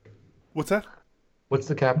 of New York? What's that? What's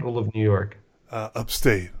the capital of New York?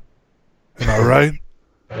 Upstate. Am I right?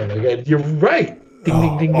 Oh my God, you're right.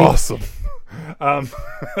 Ding, ding. Awesome.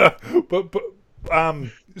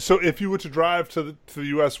 So if you were to drive to the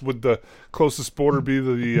U.S., would the closest border be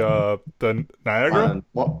the Niagara?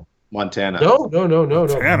 Montana. No.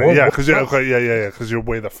 Montana, yeah, because because you're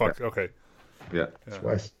way the fuck. Okay. Yeah.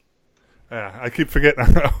 West. Yeah, I keep forgetting.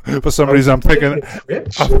 For some reason, I'm thinking.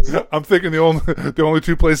 I'm thinking the only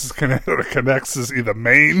two places Canada connects is either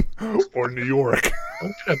Maine or New York.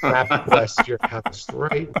 I'm going to map west your house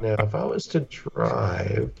right now. If I was to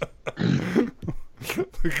drive,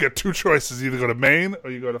 You get two choices: either go to Maine or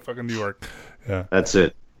you go to fucking New York. Yeah, That's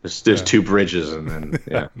it. There's 2 bridges and then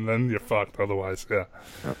and then you're fucked. Otherwise, yeah,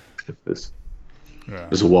 there's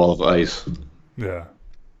a wall of ice. yeah.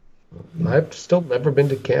 I've still never been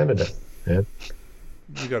to Canada. Man.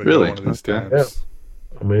 You gotta Really? go one of these Okay. times.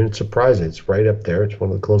 I mean, it's surprising. It's right up there. It's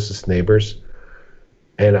one of the closest neighbors.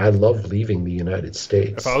 And I love leaving the United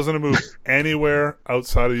States. If I was going to move anywhere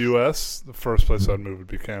outside of the U.S., the first place I'd move would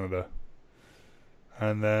be Canada.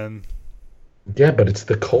 And then Yeah, but it's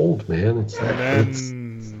the cold, man. It's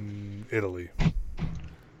Italy.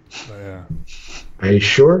 But yeah, Are you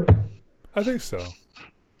sure? I think so.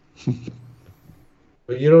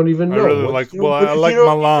 But you don't even I know. really What- like. you Well, don't- I you like don't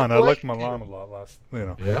Milan. I like like it. Milan a lot.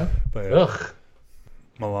 Yeah? But yeah, Ugh.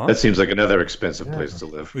 Milan. That seems like another expensive place to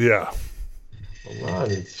live. Yeah.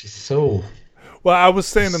 Milan, it's just so... Well, I was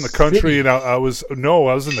staying in the country, and I was in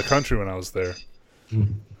the country when I was there.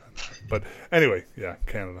 But anyway, yeah,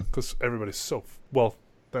 Canada, because everybody's so well.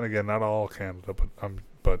 Then again, not all Canada,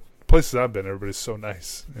 but places I've been, everybody's so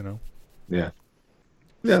nice, Yeah.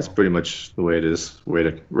 Yeah, that's pretty much the way it is.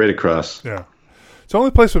 Right across. Yeah, it's the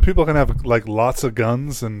only place where people can have like lots of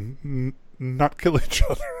guns and not kill each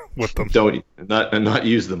other with them. Not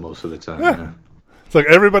use them most of the time. Yeah. It's like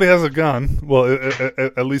everybody has a gun. Well,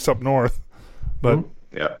 at least up north, but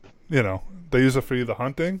Yeah. they use it for either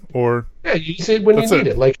hunting or Yeah, you use it when you That's need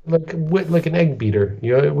it. it, like an egg beater.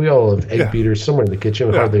 We all have egg Yeah. beaters somewhere in the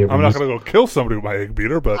kitchen. yeah, Hardly ever I'm not use going to go kill somebody with my egg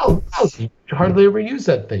beater, but Oh, you hardly ever use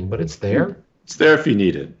that thing, but it's there. It's there if you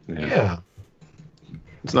need it. Yeah. Yeah.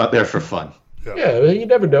 It's not there for fun. Yeah, well, you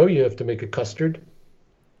never know. You have to make a custard.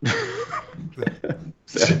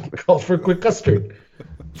 Call for a quick custard.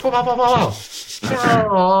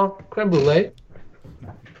 Oh, creme brulee.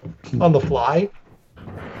 On the fly.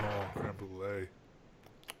 creme brulee.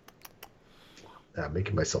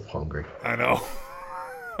 Making myself hungry. I know.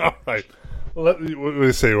 All right. What do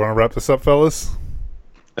you say? You want to wrap this up, fellas?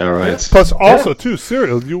 All right. Plus, also too,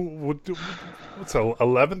 cereal. You would do. What's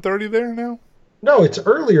 11:30 there now? No, it's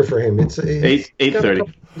earlier for him. It's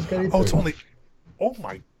 8:30. Oh, it's only. Oh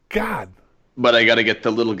my God! But I got to get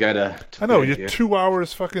the little guy to I know bed you're here. 2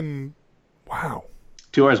 hours. Fucking. Wow,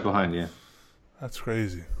 2 hours behind you. that's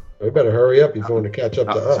crazy. We better hurry up if you want to catch up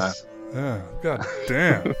to Not us. Yeah. God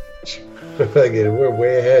damn. Again, we're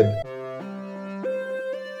way ahead.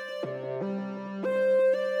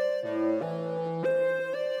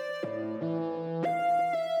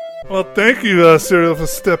 Well, thank you, Serial, for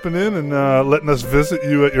stepping in and letting us visit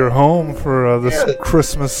you at your home for this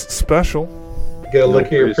Christmas special. Get a look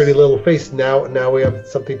at your pretty little face. Now we have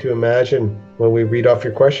something to imagine when we read off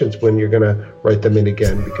your questions when you're going to write them in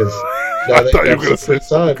again, because now I thought you were going to say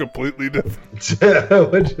something completely different.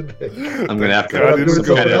 What'd you think? I'm going to have to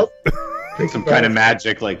do some kind of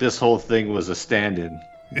magic, like this whole thing was a stand-in.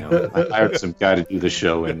 You know, I hired some guy to do the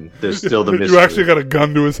show, and there's still the mystery. You actually got a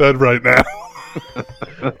gun to his head right now.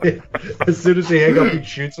 As soon as they hang up, he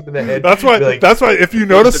shoots him in the head. That's why. That's why. If you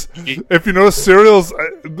notice Serial's,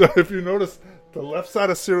 if you notice, the left side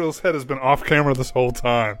of Serial's head has been off camera this whole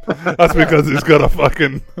time. That's because he's got a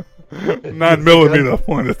fucking 9mm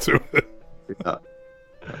pointed to it. Yeah.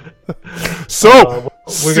 So,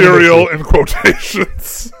 Serial in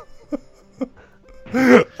quotations.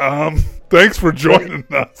 Thanks for joining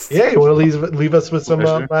us. Yeah, you want to leave us with some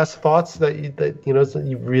last thoughts that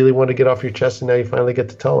you really want to get off your chest, and now you finally get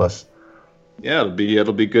to tell us. Yeah,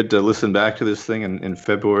 it'll be good to listen back to this thing in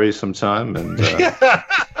February sometime, and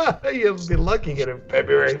you'll be lucky to get it in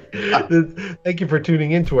February. Thank you for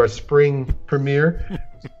tuning in to our spring premiere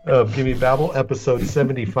of Gimme Babble, episode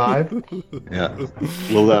 75. Yeah,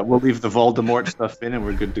 we'll leave the Voldemort stuff in, and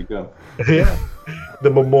we're good to go. Yeah,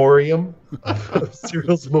 the memoriam,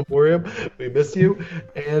 Serial's memoriam. We miss you,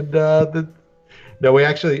 and we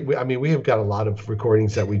have got a lot of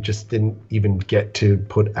recordings that we just didn't even get to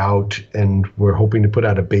put out, and we're hoping to put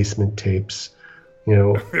out a basement tapes,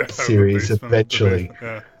 series eventually.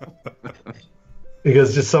 Yeah.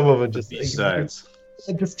 Because just some of them just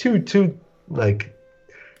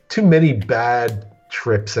too many bad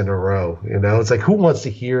trips in a row. It's like, who wants to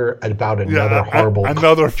hear about another horrible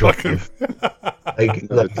fucking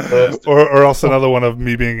or else another one of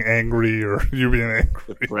me being angry or you being angry,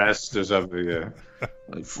 depressed or something. Yeah,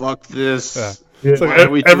 like fuck this. Yeah. It's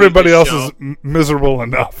like everybody else is miserable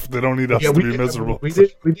enough. They don't need us to be miserable. We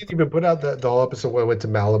didn't even put out the whole episode where I went to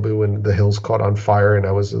Malibu and the hills caught on fire, and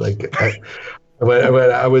I was like,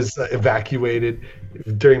 when I was evacuated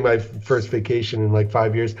during my first vacation in like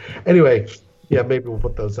 5 years. Anyway, yeah, maybe we'll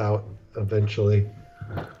put those out eventually.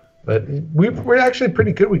 But we're actually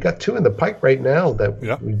pretty good. We got 2 in the pipe right now that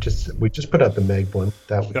we just put out the Meg one.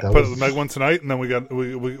 Put out the Meg one tonight, and then we got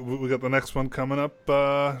the next one coming up.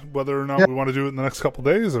 Whether or not we want to do it in the next couple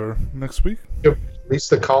days or next week. At least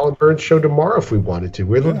the Colin Burns show tomorrow if we wanted to.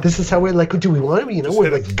 This is how we're like. Do we want to be?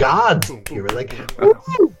 We're like gods here. We're like,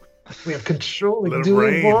 woo! We have control. Let it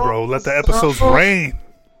rain, bro. Let the episodes rain.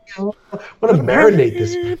 I want to marinate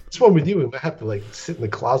this one with you. We might have to sit in the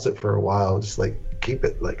closet for a while and just keep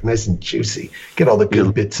it nice and juicy. Get all the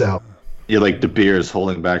good bits out. You're like De Beers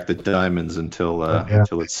holding back the diamonds until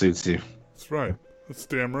it suits you. That's right. That's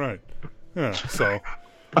damn right. Yeah. So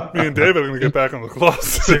me and David are going to get back on the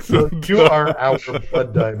closet. You are our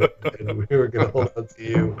blood diamond, and we were going to hold on to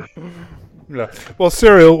you. Yeah. Well,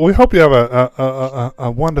 Serial, we hope you have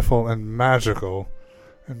a wonderful and magical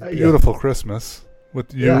and beautiful Christmas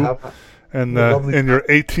with you and your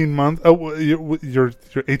 18-month your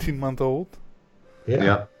 18-month-old.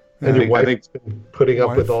 Yeah. And your wife's been putting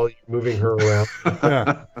up with all you moving her around.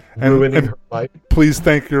 Yeah. Ruining her life. Please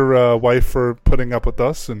thank your wife for putting up with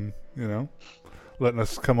us and, letting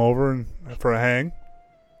us come over and for a hang.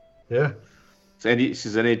 Yeah.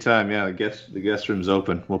 She's anytime, the guest room's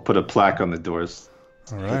open. We'll put a plaque on the doors.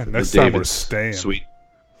 All right. Next time we're staying. Sweet.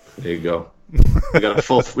 There you go. We got a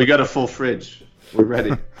full fridge. We're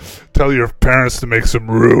ready. Tell your parents to make some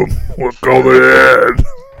room. We're going in.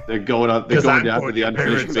 They're going down to the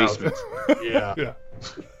unfinished basement. Yeah.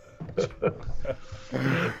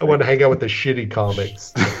 I want to hang out with the shitty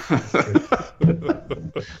comics.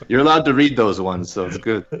 You're allowed to read those ones, so it's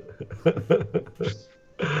good.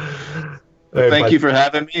 Thank you for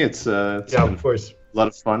having me. It's of course, a lot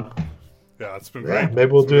of fun. Yeah, it's been great.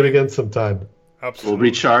 Maybe we'll do it again sometime. Absolutely. We'll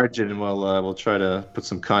recharge and we'll try to put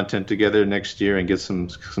some content together next year and get some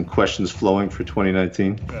questions flowing for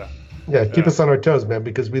 2019. Yeah, keep us on our toes, man,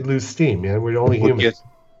 because we lose steam, man. We're only human.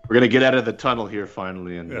 We're gonna get out of the tunnel here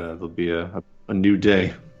finally, and there'll be a new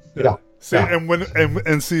day. Yeah. See,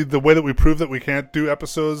 and see the way that we prove that we can't do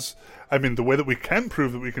episodes. I mean, the way that we can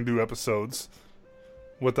prove that we can do episodes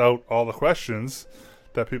without all the questions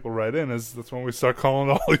that people write in that's when we start calling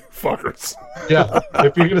all you fuckers. Yeah,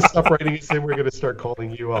 if you're gonna stop writing it, then we're gonna start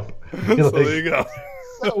calling you up. So there you go.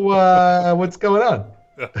 So what's going on?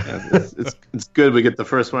 It's good we get the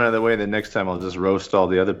first one out of the way. The next time I'll just roast all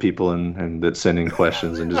the other people and that send in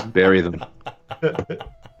questions and just bury them.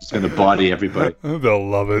 It's going to body everybody. They'll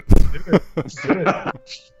love it.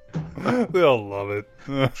 They'll love it.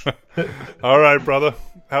 All right, brother.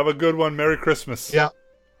 Have a good one. Merry Christmas. Yeah.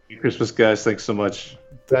 Merry Christmas, guys. Thanks so much.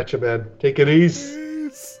 Gotcha, man. Take it easy.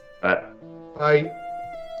 Bye. Bye.